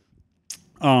thing.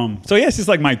 So yeah, it's just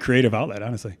my creative outlet,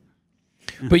 honestly.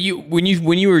 But when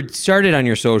you were started on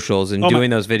your socials and doing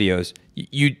those videos,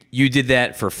 you did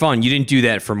that for fun. You didn't do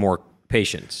that for more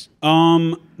patients.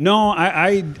 No,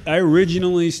 I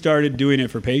originally started doing it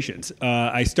for patients.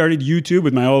 I started YouTube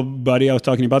with my old buddy I was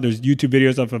talking about. There's YouTube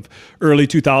videos of early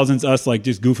 2000s, us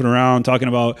just goofing around, talking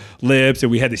about lips.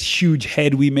 And we had this huge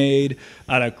head we made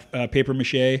out of paper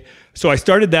mache. So I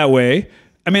started that way.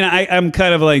 I mean, I'm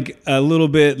kind of a little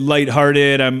bit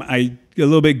lighthearted. A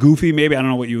little bit goofy, maybe. I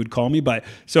don't know what you would call me. But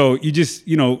so you just,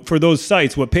 for those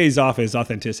sites, what pays off is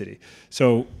authenticity.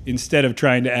 So instead of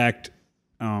trying to act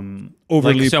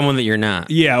overly someone that you're not.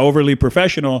 Yeah, overly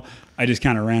professional. I just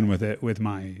kind of ran with it with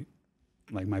my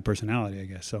personality, I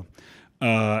guess. So,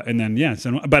 and then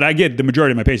but I get the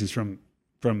majority of my patients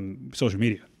from social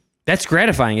media. That's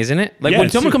gratifying, isn't it? When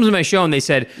someone comes to my show and they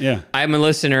said, I'm a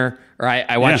listener, or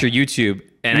I watch your YouTube,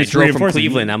 and I drove from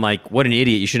Cleveland. I'm like, what an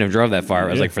idiot! You shouldn't have drove that far.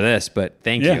 I was like, for this, but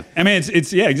thank you. I mean, it's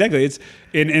exactly. It's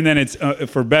and then it's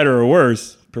for better or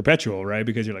worse, perpetual, right?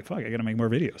 Because you're like, fuck, I got to make more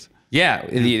videos.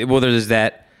 Yeah. Well, there's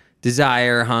that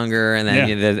desire, hunger, and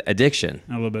then the addiction.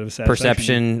 A little bit of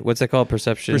perception. What's that called?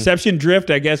 Perception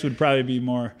drift, I guess, would probably be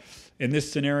more in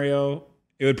this scenario.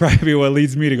 It would probably be what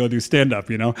leads me to go do stand-up,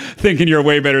 thinking you're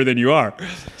way better than you are.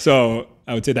 So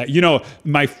I would say that.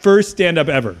 My first stand-up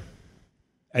ever,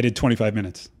 I did 25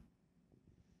 minutes.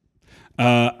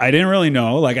 I didn't really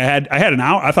know. I had an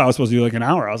hour. I thought I was supposed to do an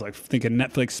hour. I was thinking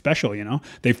Netflix special,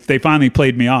 They finally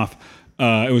played me off.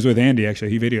 It was with Andy, actually.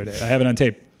 He videoed it. I have it on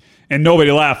tape. And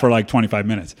nobody laughed for 25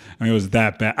 minutes. I mean, it was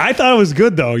that bad. I thought it was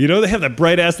good, though. They have the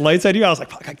bright-ass lights on you. I was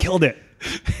like, fuck, I killed it.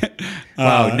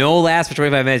 Wow, no laughs for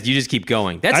 25 minutes. You just keep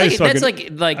going. That's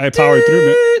like I powered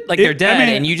through it. They're dead,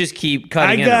 and you just keep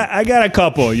cutting. I got a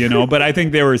couple, but I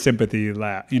think they were sympathy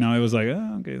laugh. It was like,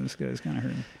 oh, okay, this guy's kind of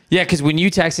hurting. Yeah, because when you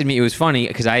texted me, it was funny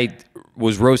because I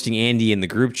was roasting Andy in the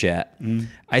group chat.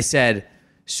 I said,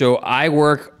 so I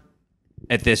work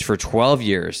at this for 12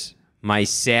 years, my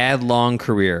sad long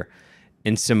career,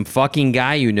 and some fucking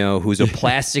guy who's a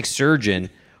plastic surgeon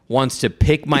wants to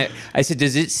pick my... I said,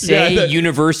 does it say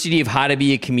University of How to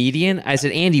Be a Comedian? I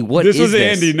said, Andy, what is this? This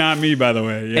was Andy, not me, by the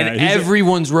way. Yeah, and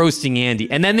everyone's roasting Andy.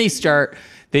 And then they start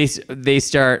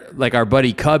our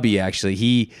buddy Cubby, actually.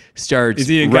 He starts Is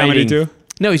he in writing, comedy too?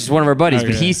 No, he's just one of our buddies.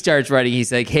 But he starts writing.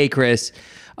 He's like, hey, Chris,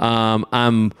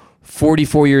 I'm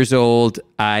 44 years old.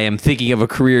 I am thinking of a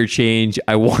career change.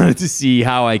 I wanted to see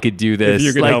how I could do this. If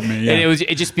you could help me, yeah. And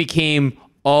it just became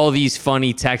all these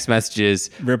funny text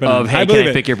messages Ripping of, on. hey, can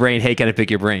I pick your brain? Hey, can I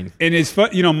pick your brain? And it's fun,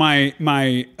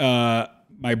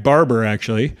 my barber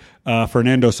actually,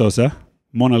 Fernando Sosa,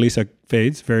 Mona Lisa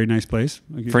Fades, very nice place.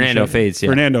 Fernando Fades, yeah.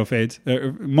 Fernando Fades,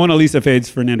 Mona Lisa Fades,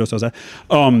 Fernando Sosa.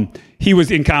 He was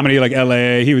in comedy like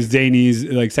L.A. He was Zany's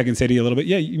like Second City a little bit.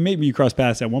 Yeah, maybe you crossed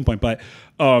paths at one point, but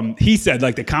he said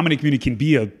like the comedy community can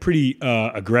be a pretty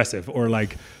aggressive or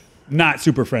like not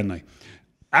super friendly.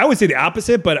 I would say the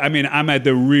opposite, but I mean, I'm at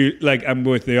the I'm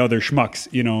with the other schmucks,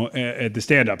 at the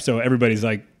stand-up. So everybody's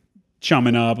like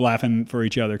chumming up, laughing for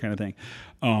each other kind of thing.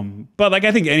 But like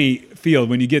I think any field,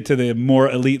 when you get to the more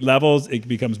elite levels, it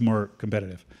becomes more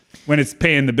competitive. When it's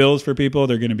paying the bills for people,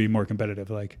 they're going to be more competitive.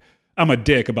 Like I'm a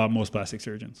dick about most plastic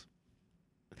surgeons.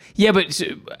 Yeah, but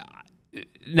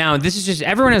now this is just,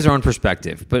 everyone has their own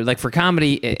perspective. But like for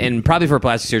comedy and probably for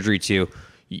plastic surgery too,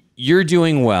 you're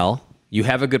doing well. You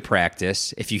have a good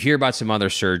practice. If you hear about some other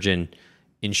surgeon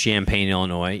in Champaign,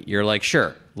 Illinois, you're like,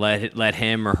 sure, let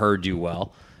him or her do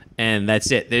well. And that's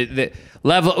it. The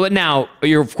level now,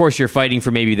 you're fighting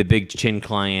for maybe the big chin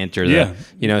client or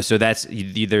so that's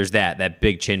there's that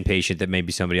big chin patient that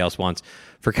maybe somebody else wants.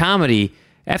 For comedy,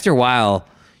 after a while,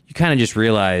 you kind of just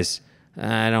realize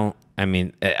I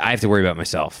have to worry about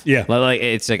myself. Yeah, like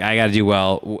it's like I got to do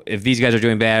well. If these guys are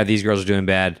doing bad, or these girls are doing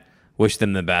bad, wish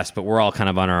them the best. But we're all kind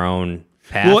of on our own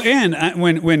path. Well, and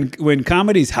when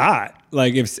comedy's hot,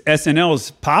 like if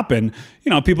SNL's popping,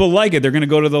 people like it. They're going to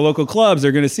go to the local clubs.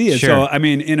 They're going to see it. Sure. So, I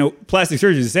mean, plastic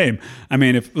surgery is the same. I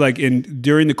mean, if like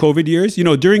during the COVID years,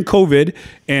 during COVID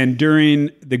and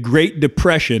during the Great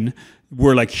Depression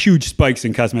were like huge spikes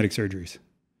in cosmetic surgeries.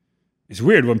 It's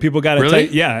weird when people got really?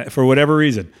 For whatever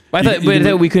reason. Well, I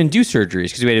thought we couldn't do surgeries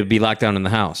because we had to be locked down in the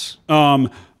house.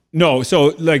 No, so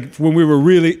like when we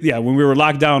were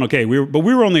locked down, okay, we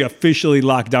were only officially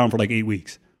locked down for like 8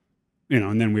 weeks.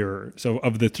 And then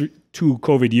of the 2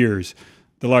 COVID years,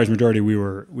 the large majority we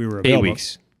were available. 8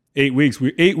 weeks. 8 weeks.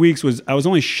 8 weeks I was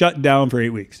only shut down for 8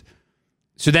 weeks.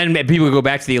 So then people would go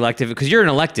back to the elective, because you're an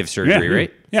elective surgery,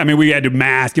 right? Yeah, I mean, we had to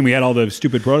mask and we had all the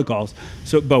stupid protocols.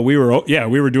 So, but we were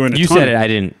doing. You said it. I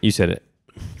didn't. You said it.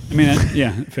 I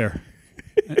mean, fair.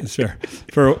 It's fair.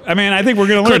 I think we're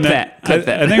going to learn that. Clip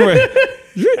that. I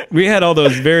think we had all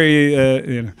those very,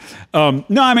 no,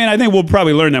 I mean, I think we'll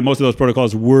probably learn that most of those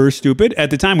protocols were stupid. At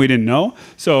the time, we didn't know.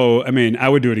 So, I mean, I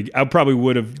would do it. I probably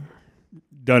would have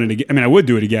done it again. I mean, I would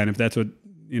do it again if that's what,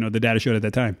 the data showed at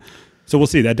that time. So we'll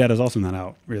see. That data's also not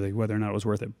out, really, whether or not it was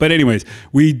worth it. But anyways,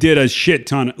 we did a shit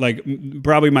ton. Like,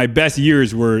 probably my best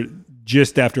years were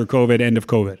just after COVID, end of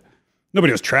COVID.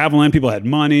 Nobody was traveling. People had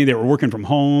money. They were working from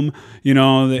home.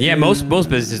 Most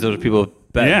businesses, those people.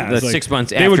 The 6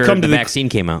 months after the vaccine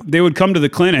came out, they would come to the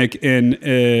clinic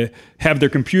and have their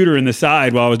computer in the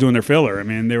side while I was doing their filler. I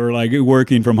mean, they were like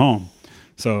working from home.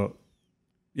 So,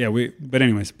 yeah. But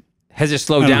anyways, has it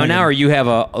slowed down now, or you have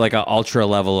a ultra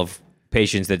level of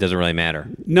patients that doesn't really matter?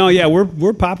 No, yeah,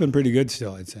 we're popping pretty good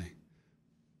still, I'd say.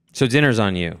 So dinner's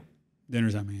on you.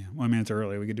 Dinner's on me. Yeah. Well, I mean, it's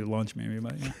early. We could do lunch maybe,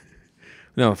 but yeah.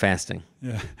 No, fasting.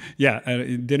 Yeah.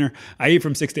 Dinner. I eat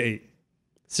from 6 to 8.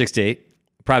 6 to 8,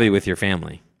 probably with your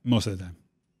family. Most of the time,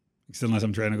 unless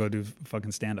I'm trying to go do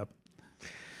fucking stand up.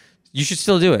 You should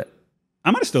still do it.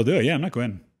 I'm gonna still do it. Yeah, I'm not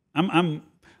quitting. I'm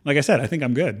like I said. I think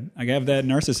I'm good. I have that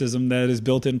narcissism that is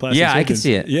built in plastic. Yeah, surgeons. I can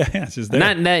see it. Yeah, it's just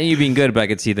there. Not you being good, but I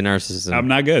could see the narcissism. I'm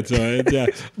not good, so yeah.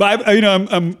 But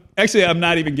I'm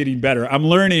not even getting better. I'm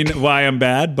learning why I'm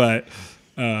bad, but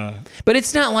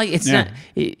it's not like not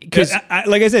because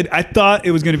like I said, I thought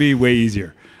it was going to be way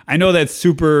easier. I know that's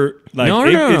super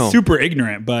it's super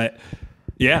ignorant, but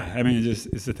yeah, I mean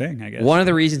it's the thing, I guess. One of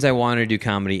the reasons I wanted to do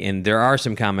comedy, and there are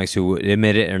some comics who would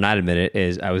admit it or not admit it,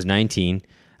 is I was 19.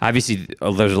 Obviously,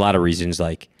 there's a lot of reasons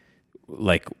like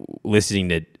listening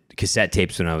to cassette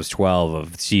tapes when I was 12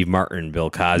 of Steve Martin,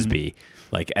 Bill Cosby,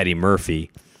 like Eddie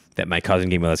Murphy, that my cousin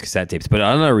gave me those cassette tapes. But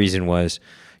another reason was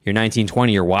you're 19,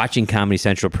 20, you're watching Comedy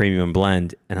Central Premium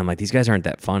Blend, and I'm like, these guys aren't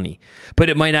that funny. But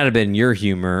it might not have been your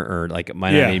humor, or like it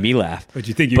might not have made me laugh. But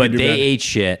you think they ate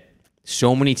shit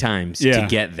so many times to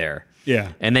get there.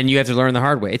 Yeah. And then you have to learn the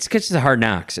hard way. It's just the hard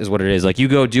knocks is what it is. Like you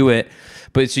go do it,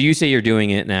 but so you say you're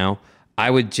doing it now. I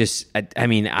would just,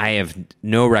 I have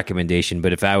no recommendation,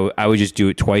 but if I would just do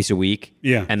it twice a week.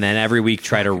 Yeah. And then every week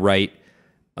try to write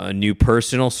a new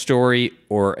personal story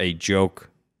or a joke,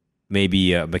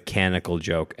 maybe a mechanical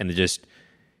joke, and you just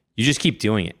keep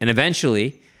doing it. And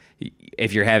eventually,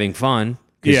 if you're having fun,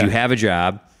 because you have a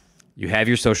job, you have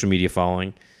your social media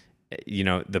following,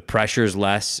 the pressure is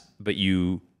less, but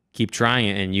you keep trying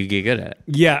it and you get good at it.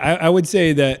 Yeah, I would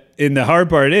say that. And the hard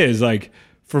part is like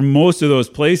for most of those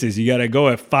places, you got to go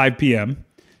at 5 p.m.,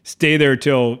 stay there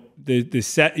till the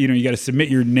set. You got to submit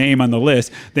your name on the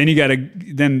list. Then you got to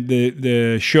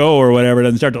the show or whatever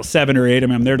doesn't start till 7 or 8. I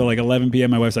mean, I'm there till like 11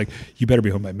 p.m. My wife's like, "You better be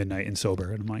home by midnight and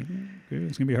sober." And I'm like,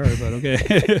 "It's gonna be hard, but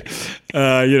okay."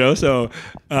 So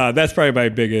that's probably my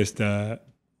biggest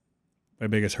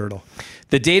hurdle.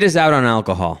 The data's out on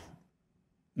alcohol.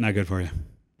 Not good for you.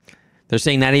 They're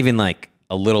saying not even like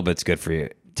a little bit's good for you.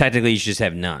 Technically, you should just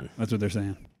have none. That's what they're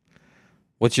saying.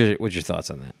 What's your thoughts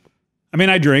on that? I mean,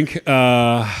 I drink.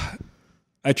 I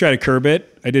try to curb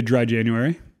it. I did dry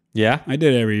January. Yeah? I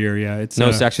did it every year, yeah. It's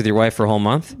no sex with your wife for a whole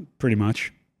month? Pretty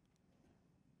much.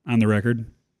 On the record.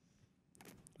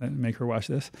 I didn't make her watch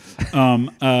this.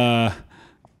 The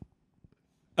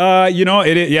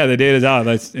data's out.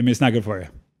 It's not good for you.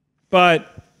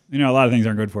 But, a lot of things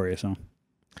aren't good for you, so.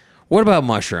 What about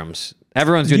mushrooms?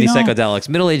 Everyone's doing these psychedelics.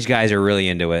 Middle-aged guys are really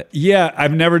into it. Yeah,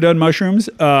 I've never done mushrooms.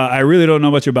 I really don't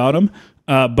know much about them.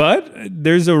 But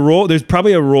there's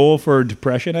probably a role for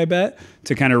depression, I bet,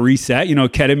 to kind of reset.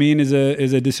 Ketamine is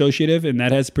a dissociative, and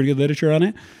that has pretty good literature on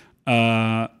it.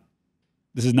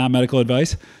 This is not medical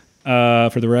advice,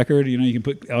 for the record. You can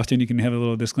put, Austin, you can have a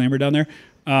little disclaimer down there.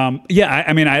 I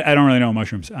don't really know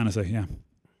mushrooms, honestly. Yeah.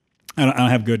 I don't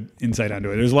have good insight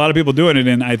onto it. There's a lot of people doing it,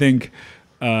 and I think,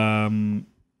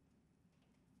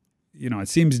 it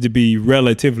seems to be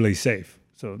relatively safe.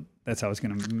 So that's how it's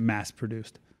going to mass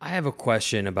produced. I have a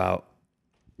question about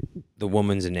the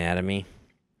woman's anatomy.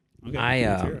 Okay,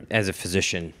 as a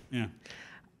physician, it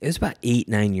was about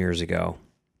 8-9 years ago.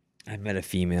 I met a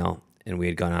female, and we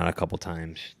had gone out a couple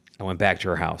times. I went back to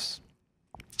her house.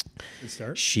 Good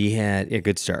start. She had a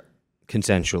good start,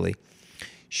 consensually.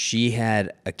 She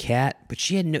had a cat, but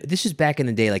she had no. This was back in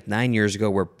the day, like 9 years ago,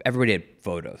 where everybody had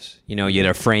photos. You had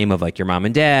a frame of like your mom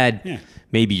and dad,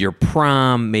 maybe your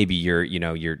prom, maybe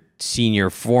your senior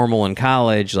formal in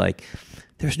college. Like,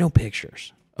 there's no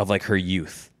pictures of like her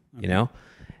youth,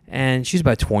 And she's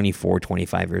about 24,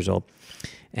 25 years old,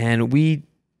 and we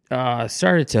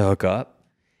started to hook up,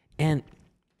 and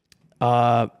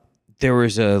there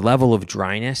was a level of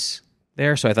dryness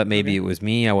there, so I thought maybe it was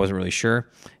me. I wasn't really sure.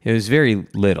 It was very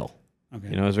little.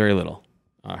 Okay. It was very little,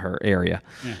 her area.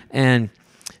 Yeah. And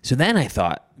so then I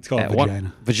thought... It's called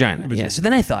vagina. Vagina, yeah. So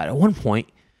then I thought at one point,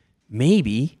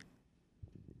 maybe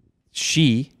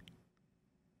she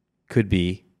could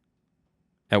be,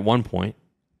 at one point,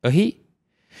 a he.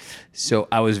 So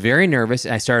I was very nervous,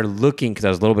 and I started looking, because I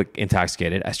was a little bit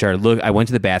intoxicated. I went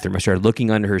to the bathroom. I started looking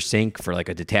under her sink for like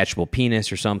a detachable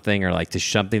penis or something, or like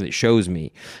something that shows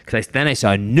me. Because then I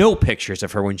saw no pictures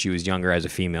of her when she was younger as a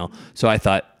female. So I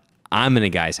thought, I'm in a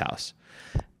guy's house.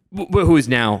 Who is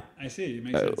now... I see. It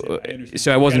makes sense. I understand.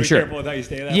 So I wasn't sure. Careful with how you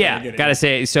say that. Yeah, gotta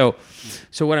say. So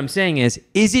what I'm saying is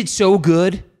it so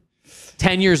good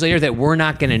 10 years later that we're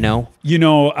not going to know?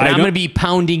 I'm going to be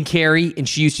pounding Carrie, and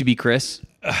she used to be Chris.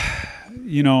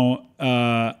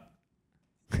 I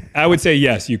would say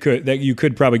yes, you could. That you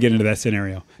could probably get into that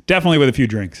scenario. Definitely with a few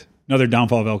drinks. Another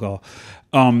downfall of alcohol.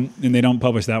 And they don't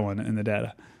publish that one in the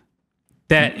data.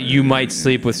 That you might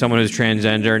sleep with someone who's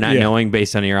transgender, not knowing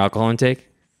based on your alcohol intake?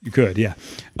 You could, yeah.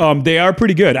 They are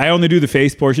pretty good. I only do the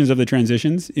face portions of the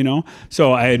transitions,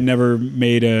 so I had never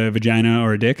made a vagina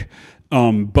or a dick.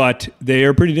 But they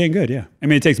are pretty dang good, yeah. I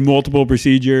mean, it takes multiple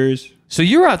procedures. So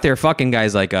you're out there fucking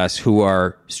guys like us who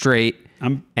are straight,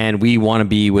 and we want to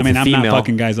be with a female. I'm not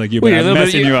fucking guys like you, but I'm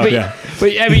messing you up, yeah.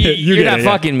 But I mean, you're not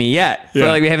fucking me yet. Yeah. But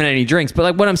like we haven't had any drinks. But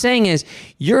like what I'm saying is,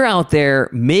 you're out there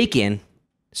making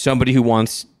somebody who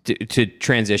wants to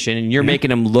transition, and you're making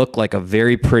them look like a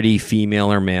very pretty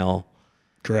female or male.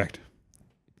 Correct.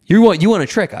 You want to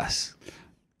trick us.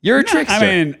 You're a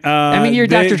trickster. I mean, you're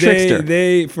Dr. Trickster.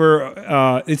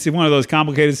 It's one of those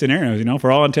complicated scenarios, for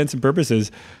all intents and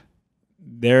purposes.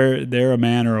 They're a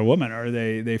man or a woman, or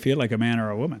they feel like a man or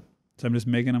a woman. So I'm just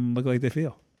making them look like they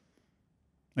feel.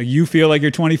 Like you feel like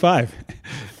you're 25.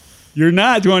 You're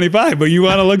not 25, but you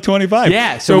want to look 25.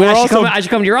 Yeah. So I should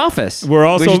come to your office.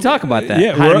 We should talk about that.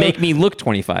 Yeah, how to make me look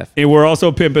 25. And we're also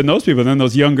pimping those people. Then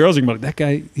those young girls are going to be like, that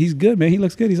guy, he's good, man. He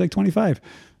looks good. He's like 25.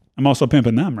 I'm also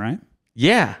pimping them, right?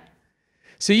 Yeah.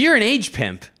 So you're an age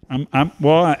pimp. I'm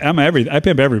I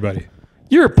pimp everybody.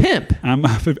 You're a pimp. I'm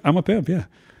a pimp, yeah.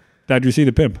 Dr. C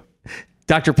the pimp.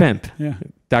 Dr. Pimp. Yeah.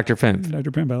 Dr. Pimp.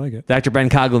 Dr. Pimp, I like it. Dr. Ben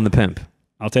Caughlin the pimp.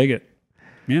 I'll take it.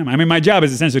 Yeah. I mean, my job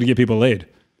is essentially to get people laid.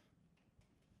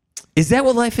 Is that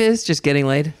what life is? Just getting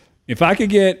laid? If I could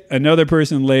get another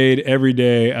person laid every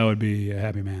day, I would be a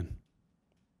happy man.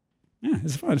 Yeah,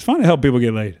 it's fun. It's fun to help people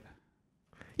get laid.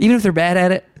 Even if they're bad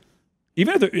at it?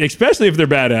 Even especially if they're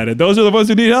bad at it. Those are the ones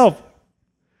who need help.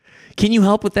 Can you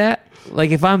help with that?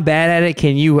 Like if I'm bad at it,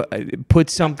 can you put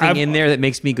something in there that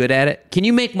makes me good at it? Can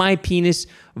you make my penis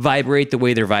vibrate the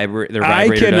way their vibrator does?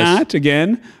 I cannot,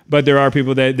 again, but there are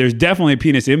people there's definitely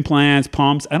penis implants,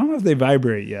 pumps. I don't know if they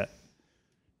vibrate yet.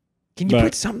 Can you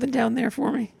put something down there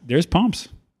for me? There's pumps.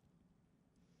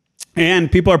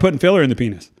 And people are putting filler in the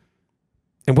penis.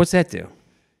 And what's that do?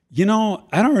 I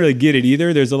don't really get it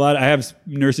either. There's a lot. I have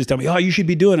nurses tell me, "Oh, you should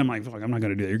be doing it." I'm like, "Fuck, I'm not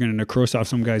going to do that. You're going to necrose off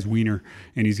some guy's wiener,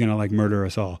 and he's going to like murder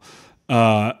us all."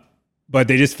 But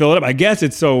they just fill it up. I guess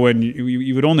it's so when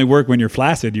you would only work when you're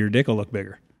flaccid, your dick will look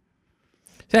bigger.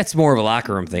 That's more of a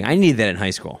locker room thing. I needed that in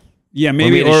high school. Yeah,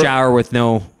 maybe. Or we had a shower with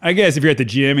no. I guess if you're at the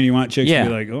gym and you want chicks to be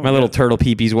like, "Oh, my little turtle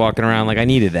peepees walking around," like I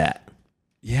needed that.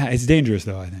 Yeah, it's dangerous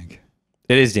though. I think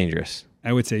it is dangerous.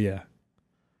 I would say yeah.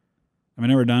 I've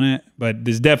never done it, but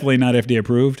it's definitely not FDA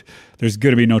approved. There's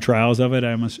going to be no trials of it,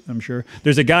 I'm sure.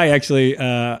 There's a guy actually,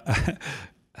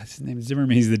 his name is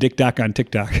Zimmerman. He's the Dick Doc on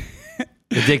TikTok.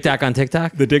 The Dick Doc on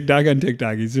TikTok? The Dick Doc on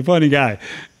TikTok. He's a funny guy.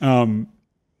 And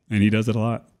he does it a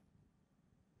lot.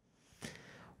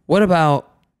 What about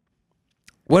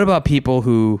people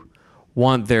who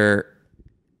want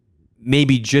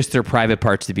maybe just their private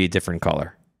parts to be a different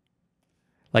color?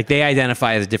 Like they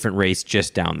identify as a different race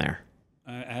just down there.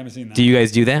 I haven't seen that. Do you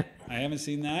guys do that? I haven't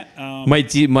seen that.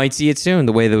 Might see it soon,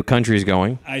 the way the country is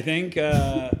going. I think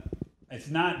it's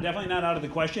definitely not out of the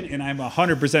question, and I'm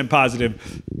 100%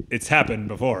 positive it's happened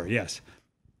before, yes.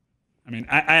 I mean,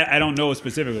 I don't know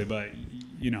specifically, but,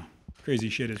 crazy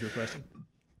shit is requested.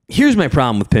 Here's my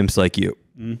problem with pimps like you.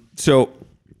 Mm-hmm. So...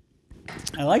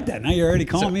 I like that. Now you're already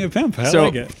calling me a pimp. I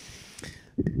like it.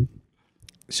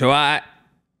 So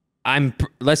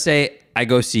let's say I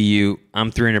go see you.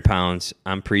 I'm 300 pounds.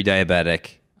 I'm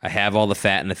pre-diabetic. I have all the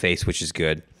fat in the face, which is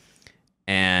good.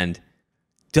 And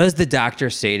does the doctor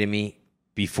say to me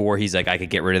before he's like, I could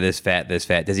get rid of this fat,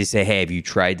 does he say, hey, have you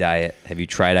tried diet? Have you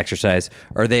tried exercise?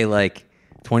 Or are they like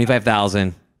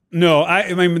 25,000? No,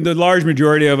 I mean, the large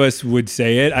majority of us would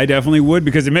say it. I definitely would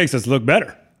because it makes us look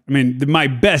better. I mean, my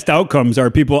best outcomes are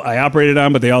people I operated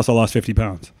on, but they also lost 50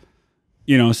 pounds.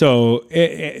 And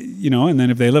then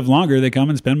if they live longer, they come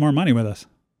and spend more money with us.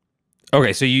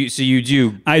 Okay, so you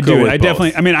do. I do. I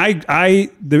definitely. I mean, I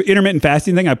the intermittent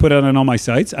fasting thing I put out on all my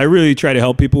sites. I really try to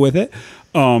help people with it,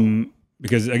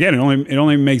 because again, it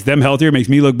only makes them healthier, makes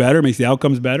me look better, makes the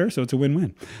outcomes better. So it's a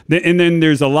win-win. And then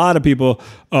there's a lot of people.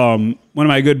 One of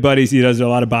my good buddies, he does a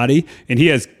lot of body, and he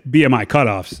has BMI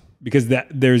cutoffs because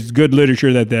there's good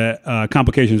literature that the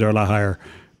complications are a lot higher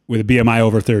with a BMI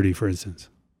over 30, for instance.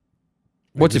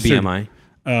 What's a BMI?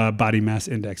 Body mass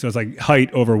index. So it's like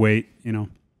height over weight,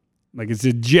 Like it's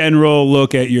a general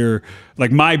look at your,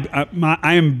 like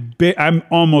I'm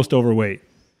almost overweight.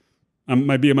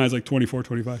 My BMI is like 24,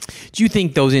 25. Do you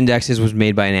think those indexes was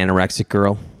made by an anorexic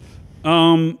girl?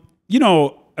 I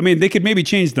mean, they could maybe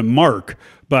change the mark,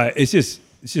 but it's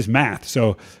just math.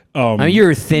 So, I mean,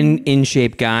 you're a thin,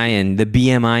 in-shape guy, and the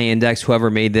BMI index, whoever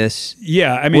made this,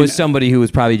 was somebody who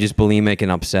was probably just bulimic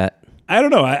and upset. I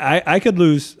don't know. I could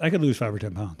lose 5 or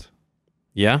 10 pounds.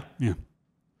 Yeah? Yeah.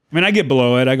 I mean, I get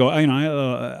below it. I go, I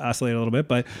oscillate a little bit,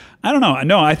 but I don't know.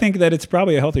 No, I think that it's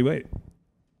probably a healthy weight.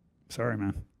 Sorry,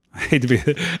 man. I hate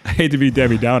to be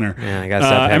Debbie Downer. Yeah, I got to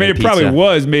stop having it pizza. Probably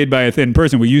was made by a thin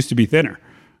person. We used to be thinner.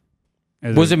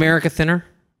 Was America thinner?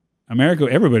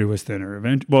 Everybody was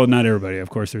thinner. Well, not everybody. Of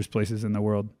course, there's places in the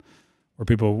world where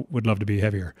people would love to be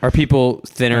heavier. Are people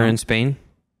thinner in Spain?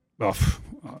 Oh,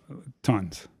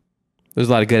 tons. There's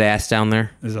a lot of good ass down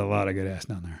there. There's a lot of good ass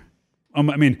down there. I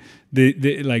mean,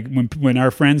 the like when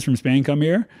our friends from Spain come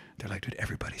here, they're like, dude,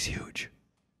 everybody's huge.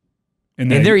 And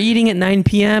they're eating at 9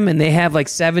 p.m. and they have like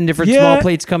 7 different small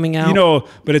plates coming out.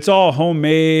 But it's all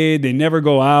homemade. They never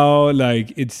go out.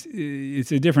 Like it's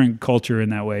a different culture in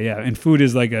that way. Yeah, and food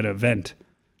is like an event.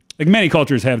 Like many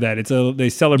cultures have that. They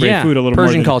celebrate food a little more.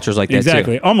 Persian culture's like that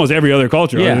exactly. Too. Almost every other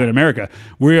culture other than America.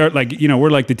 We are like we're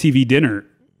like the TV dinner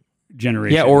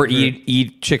generation. Yeah, or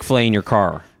eat Chick-fil-A in your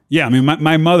car. Yeah, I mean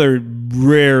my mother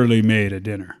rarely made a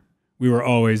dinner. We were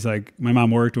always like, my mom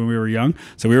worked when we were young,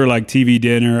 so we were like TV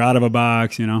dinner, out of a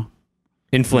box,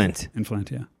 In Flint? In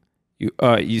Flint, yeah.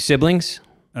 You siblings?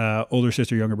 Older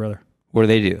sister, younger brother. What do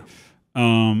they do?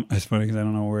 It's funny because I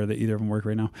don't know where either of them work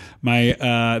right now.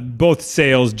 My both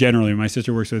sales generally. My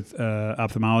sister works with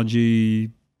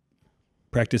ophthalmology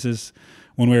practices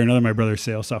one way or another. My brother's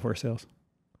software sales,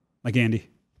 like Andy.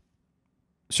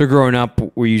 So growing up,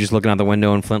 were you just looking out the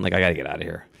window in Flint like, I got to get out of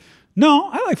here? No,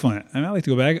 I like Flint. I mean, I like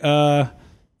to go back.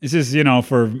 It's just,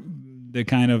 for the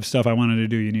kind of stuff I wanted to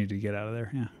do, you need to get out of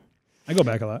there. Yeah. I go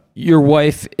back a lot. Your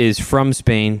wife is from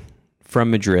Spain, from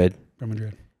Madrid.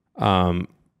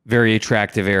 Very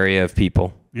attractive area of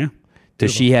people. Yeah.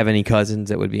 Does she have any cousins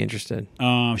that would be interested?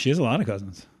 She has a lot of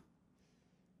cousins.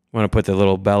 Want to put the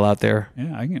little bell out there?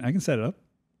 Yeah, I can set it up.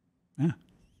 Yeah.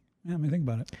 Yeah, let me think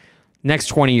about it. Next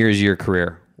 20 years of your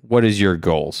career, what is your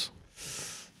goals?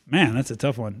 Man, that's a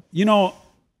tough one.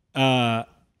 My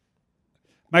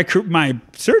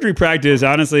surgery practice,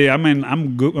 honestly,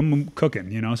 I'm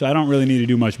cooking, so I don't really need to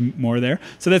do much more there.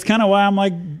 So that's kind of why I'm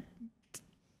like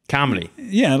comedy.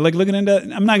 Yeah, like looking into.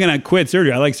 I'm not gonna quit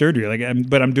surgery. I like surgery,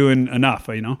 but I'm doing enough.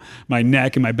 My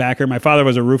neck and my back hurt. My father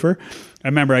was a roofer. I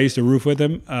remember I used to roof with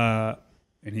him, and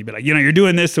he'd be like, you're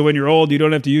doing this so when you're old, you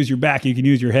don't have to use your back. You can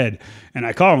use your head. And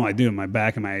I call him like, dude, my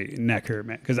back and my neck hurt,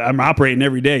 man, because I'm operating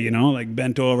every day. Like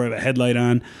bent over, I have a headlight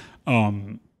on.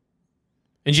 And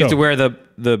you have to wear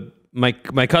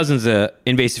my cousin's a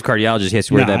invasive cardiologist. He has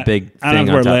to wear that big thing I don't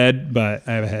on wear top. lead, but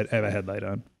I have a headlight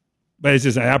on. But it's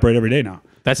just I operate every day now.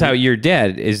 That's how your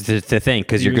dad is the thing,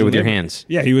 because you're good with your hands.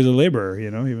 Yeah, he was a laborer. He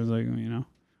was like,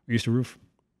 we used to roof.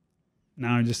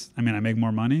 Now I make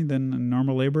more money than a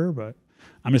normal laborer, but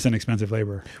I'm just an expensive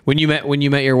laborer. When you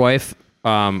met your wife,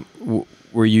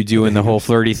 were you doing the whole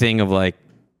flirty thing of like,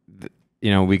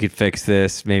 we could fix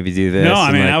this, maybe do this? No,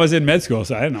 I was in med school,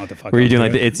 so I didn't know what the fuck. Were you doing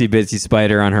like the itsy bitsy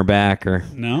spider on her back, or?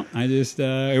 No, I just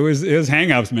it was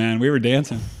hang-ups, man. We were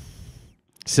dancing.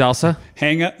 Salsa?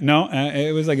 Hang up? No,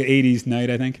 it was like an 80s night,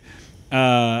 I think.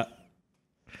 And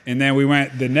then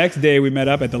the next day we met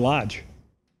up at the Lodge.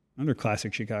 Under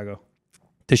classic Chicago.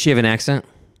 Does she have an accent?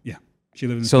 Yeah. She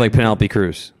lived in So like Penelope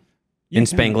Cruz? In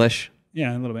Spanglish?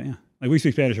 Yeah, a little bit, yeah. Like we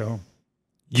speak Spanish at home.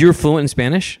 You're fluent in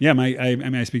Spanish? Yeah,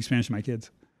 I speak Spanish to my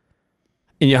kids.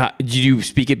 And did you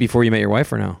speak it before you met your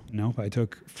wife or no? Nope, I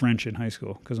took French in high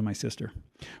school because of my sister.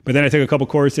 But then I took a couple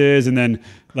courses, and then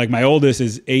like my oldest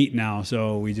is 8 now,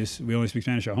 so we only speak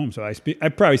Spanish at home. So I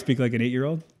probably speak like an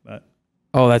 8-year-old. But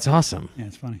oh, that's awesome. Yeah,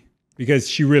 it's funny because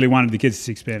she really wanted the kids to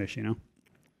speak Spanish.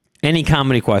 Any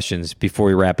comedy questions before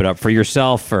we wrap it up for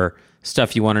yourself or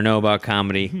stuff you want to know about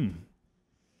comedy?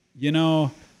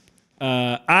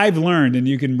 I've learned, and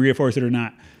you can reinforce it or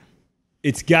not,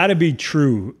 it's got to be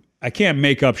true. I can't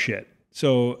make up shit.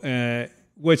 So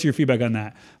what's your feedback on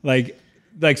that?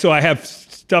 So I have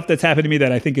stuff that's happened to me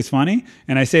that I think is funny,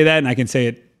 and I say that, and I can say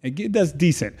it does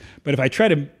decent. But if I try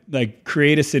to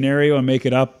create a scenario and make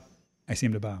it up, I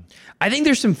seem to bomb. I think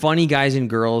there's some funny guys and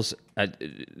girls,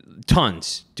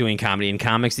 tons, doing comedy and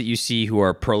comics that you see who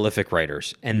are prolific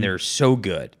writers, and they're so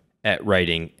good at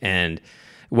writing, and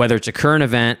whether it's a current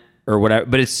event or whatever,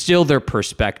 but it's still their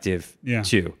perspective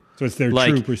too. So it's their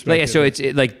true perspective. So it's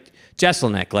like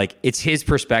Jeselnik, it's his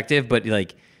perspective, but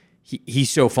he's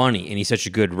so funny and he's such a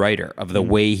good writer of the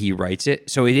way he writes it.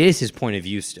 So it is his point of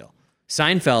view still.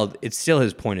 Seinfeld, it's still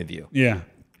his point of view. Yeah.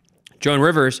 Joan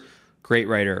Rivers, great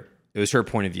writer. It was her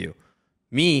point of view.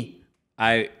 Me,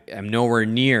 I am nowhere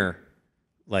near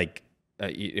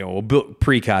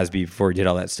pre-Cosby before he did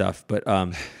all that stuff, but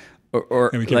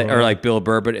or like Bill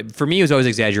Burr. But for me, it was always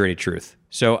exaggerated truth.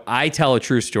 So I tell a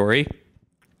true story.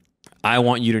 I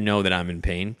want you to know that I'm in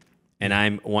pain, and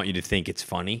I want you to think it's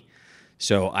funny.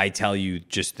 So I tell you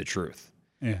just the truth.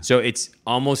 Yeah. So it's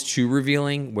almost too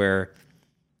revealing where,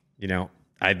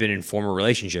 I've been in former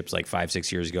relationships like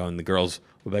 5-6 years ago, and the girls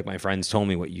would be like, my friends told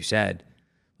me what you said.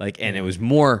 And it was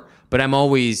more, but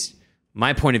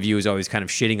my point of view is always kind of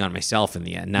shitting on myself in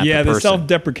the end, not the person. The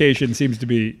self-deprecation seems to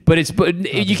be... But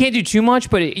you can't do too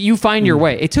much, but you find your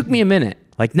way. It took me a minute.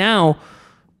 Now...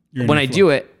 When I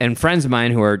do it, and friends of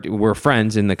mine we're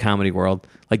friends in the comedy world,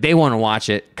 they want to watch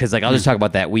it because I'll just talk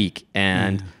about that week,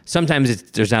 and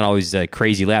sometimes there's not always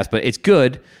crazy laughs, but it's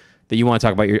good that you want to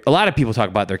talk about a lot of people talk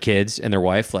about their kids and their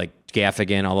wife, like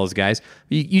Gaffigan, all those guys.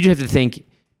 You just have to think,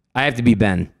 I have to be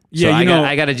Ben. So I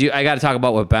got to talk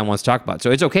about what Ben wants to talk about.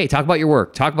 So it's okay. Talk about your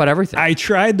work. Talk about everything. I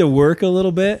tried to work a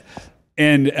little bit.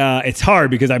 And it's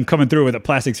hard because I'm coming through with a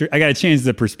plastic surgeon. I got to change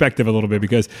the perspective a little bit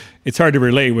because it's hard to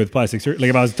relate with plastic surgery.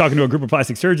 If I was talking to a group of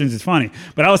plastic surgeons, it's funny.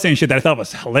 But I was saying shit that I thought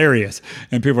was hilarious,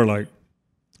 and people are like,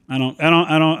 a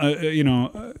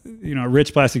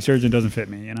rich plastic surgeon doesn't fit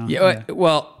me. Yeah.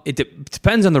 Well, it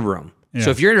depends on the room. Yeah. So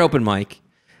if you're at an open mic,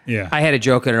 I had a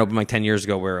joke at an open mic 10 years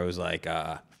ago where it was like,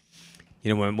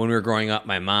 when we were growing up,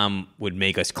 my mom would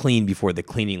make us clean before the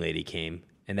cleaning lady came.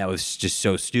 And that was just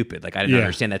so stupid. I didn't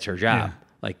understand that's her job.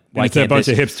 Yeah. Why can't a bunch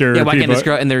of hipster why can't people? this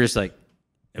girl? And they're just like,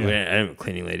 I'm a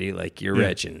cleaning lady. You're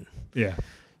rich. And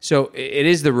so it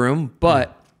is the room.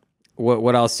 But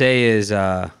what I'll say is,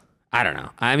 I don't know.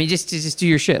 I mean, just do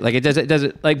your shit. It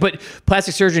doesn't. But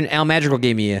plastic surgeon Al Madrigal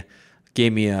gave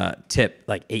me a tip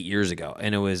 8 years ago,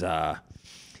 and it was,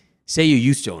 say you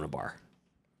used to own a bar,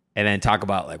 and then talk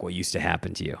about like what used to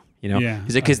happen to you. You know, Yeah.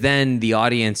 because then the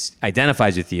audience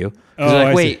identifies with you. Oh, They're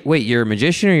I like, wait, you're a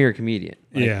magician or you're a comedian?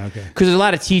 Like, Yeah, okay. Because there's a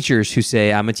lot of teachers who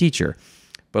say I'm a teacher,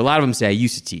 but a lot of them say I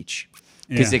used to teach.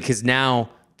 Because now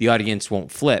the audience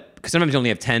won't flip. Because sometimes you only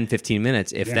have 10, 15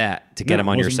 minutes, if that, to get them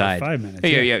on your most of them are side. 5 minutes,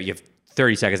 Yeah, you have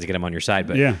 30 seconds to get them on your side.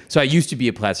 But Yeah. So I used to be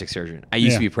a plastic surgeon. I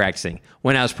used to Yeah. be practicing.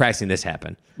 When I was practicing, this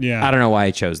happened. Yeah. I don't know why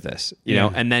I chose this, you know,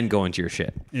 Yeah. and then go into your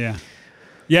shit. Yeah.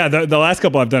 Yeah, the last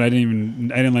couple I've done, I didn't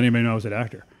let anybody know I was an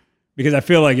actor. Because I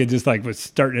feel like it just like was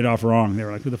starting it off wrong. They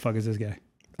were like, who the fuck is this guy?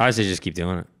 I would say just keep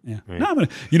doing it. Yeah. Right. No,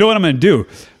 you know what I'm going to do?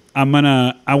 I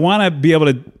want to be able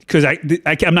to, because I'm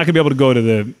not going to be able to go to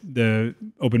the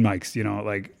open mics, you know,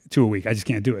 like 2 a week. I just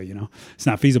can't do it, you know. It's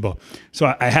not feasible.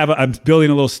 So I'm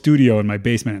building a little studio in my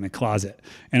basement in a closet.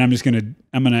 And I'm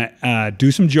going to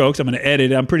do some jokes. I'm going to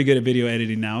edit. I'm pretty good at video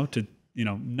editing now to, you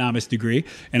know, novice degree.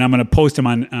 And I'm going to post them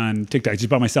on TikTok just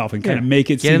by myself and kind of make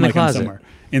it seem like I'm somewhere.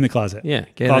 In the closet. Yeah,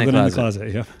 get in the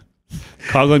closet. Yeah.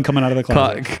 Caughlin coming out of the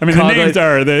closet. I mean, Caughlin, the names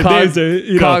are,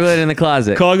 you know. Caughlin in the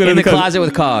closet. Caughlin in the closet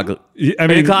with Caughlin. I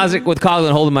mean, in the closet with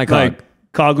Caughlin holding my Caug. Like,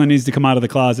 Caughlin needs to come out of the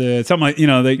closet. Something like, you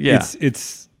know,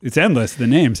 it's endless, the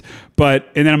names. And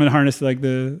then I'm going to harness like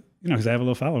because I have a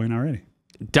little following already.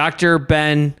 Dr.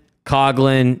 Ben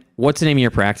Caughlin, what's the name of your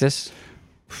practice?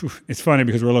 It's funny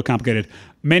because we're a little complicated.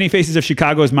 Many Faces of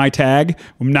Chicago is my tag.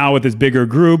 I'm now with this bigger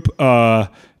group,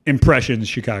 Impressions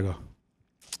Chicago.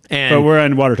 But we're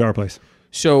in Water Tower Place.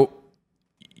 So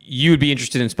you would be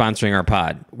interested in sponsoring our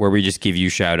pod where we just give you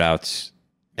shout outs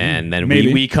and then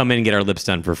we come in and get our lips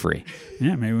done for free.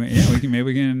 Yeah, maybe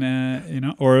we can you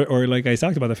know, or like I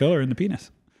talked about, the filler in the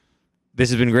penis. This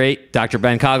has been great. Dr.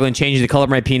 Ben Caughlin, changing the color of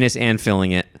my penis and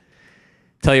filling it.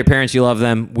 Tell your parents you love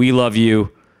them. We love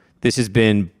you. This has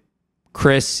been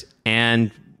Chris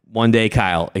and one day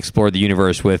Kyle explore the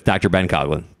universe with Dr. Ben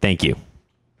Caughlin. Thank you.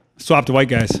 Swap to white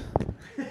guys.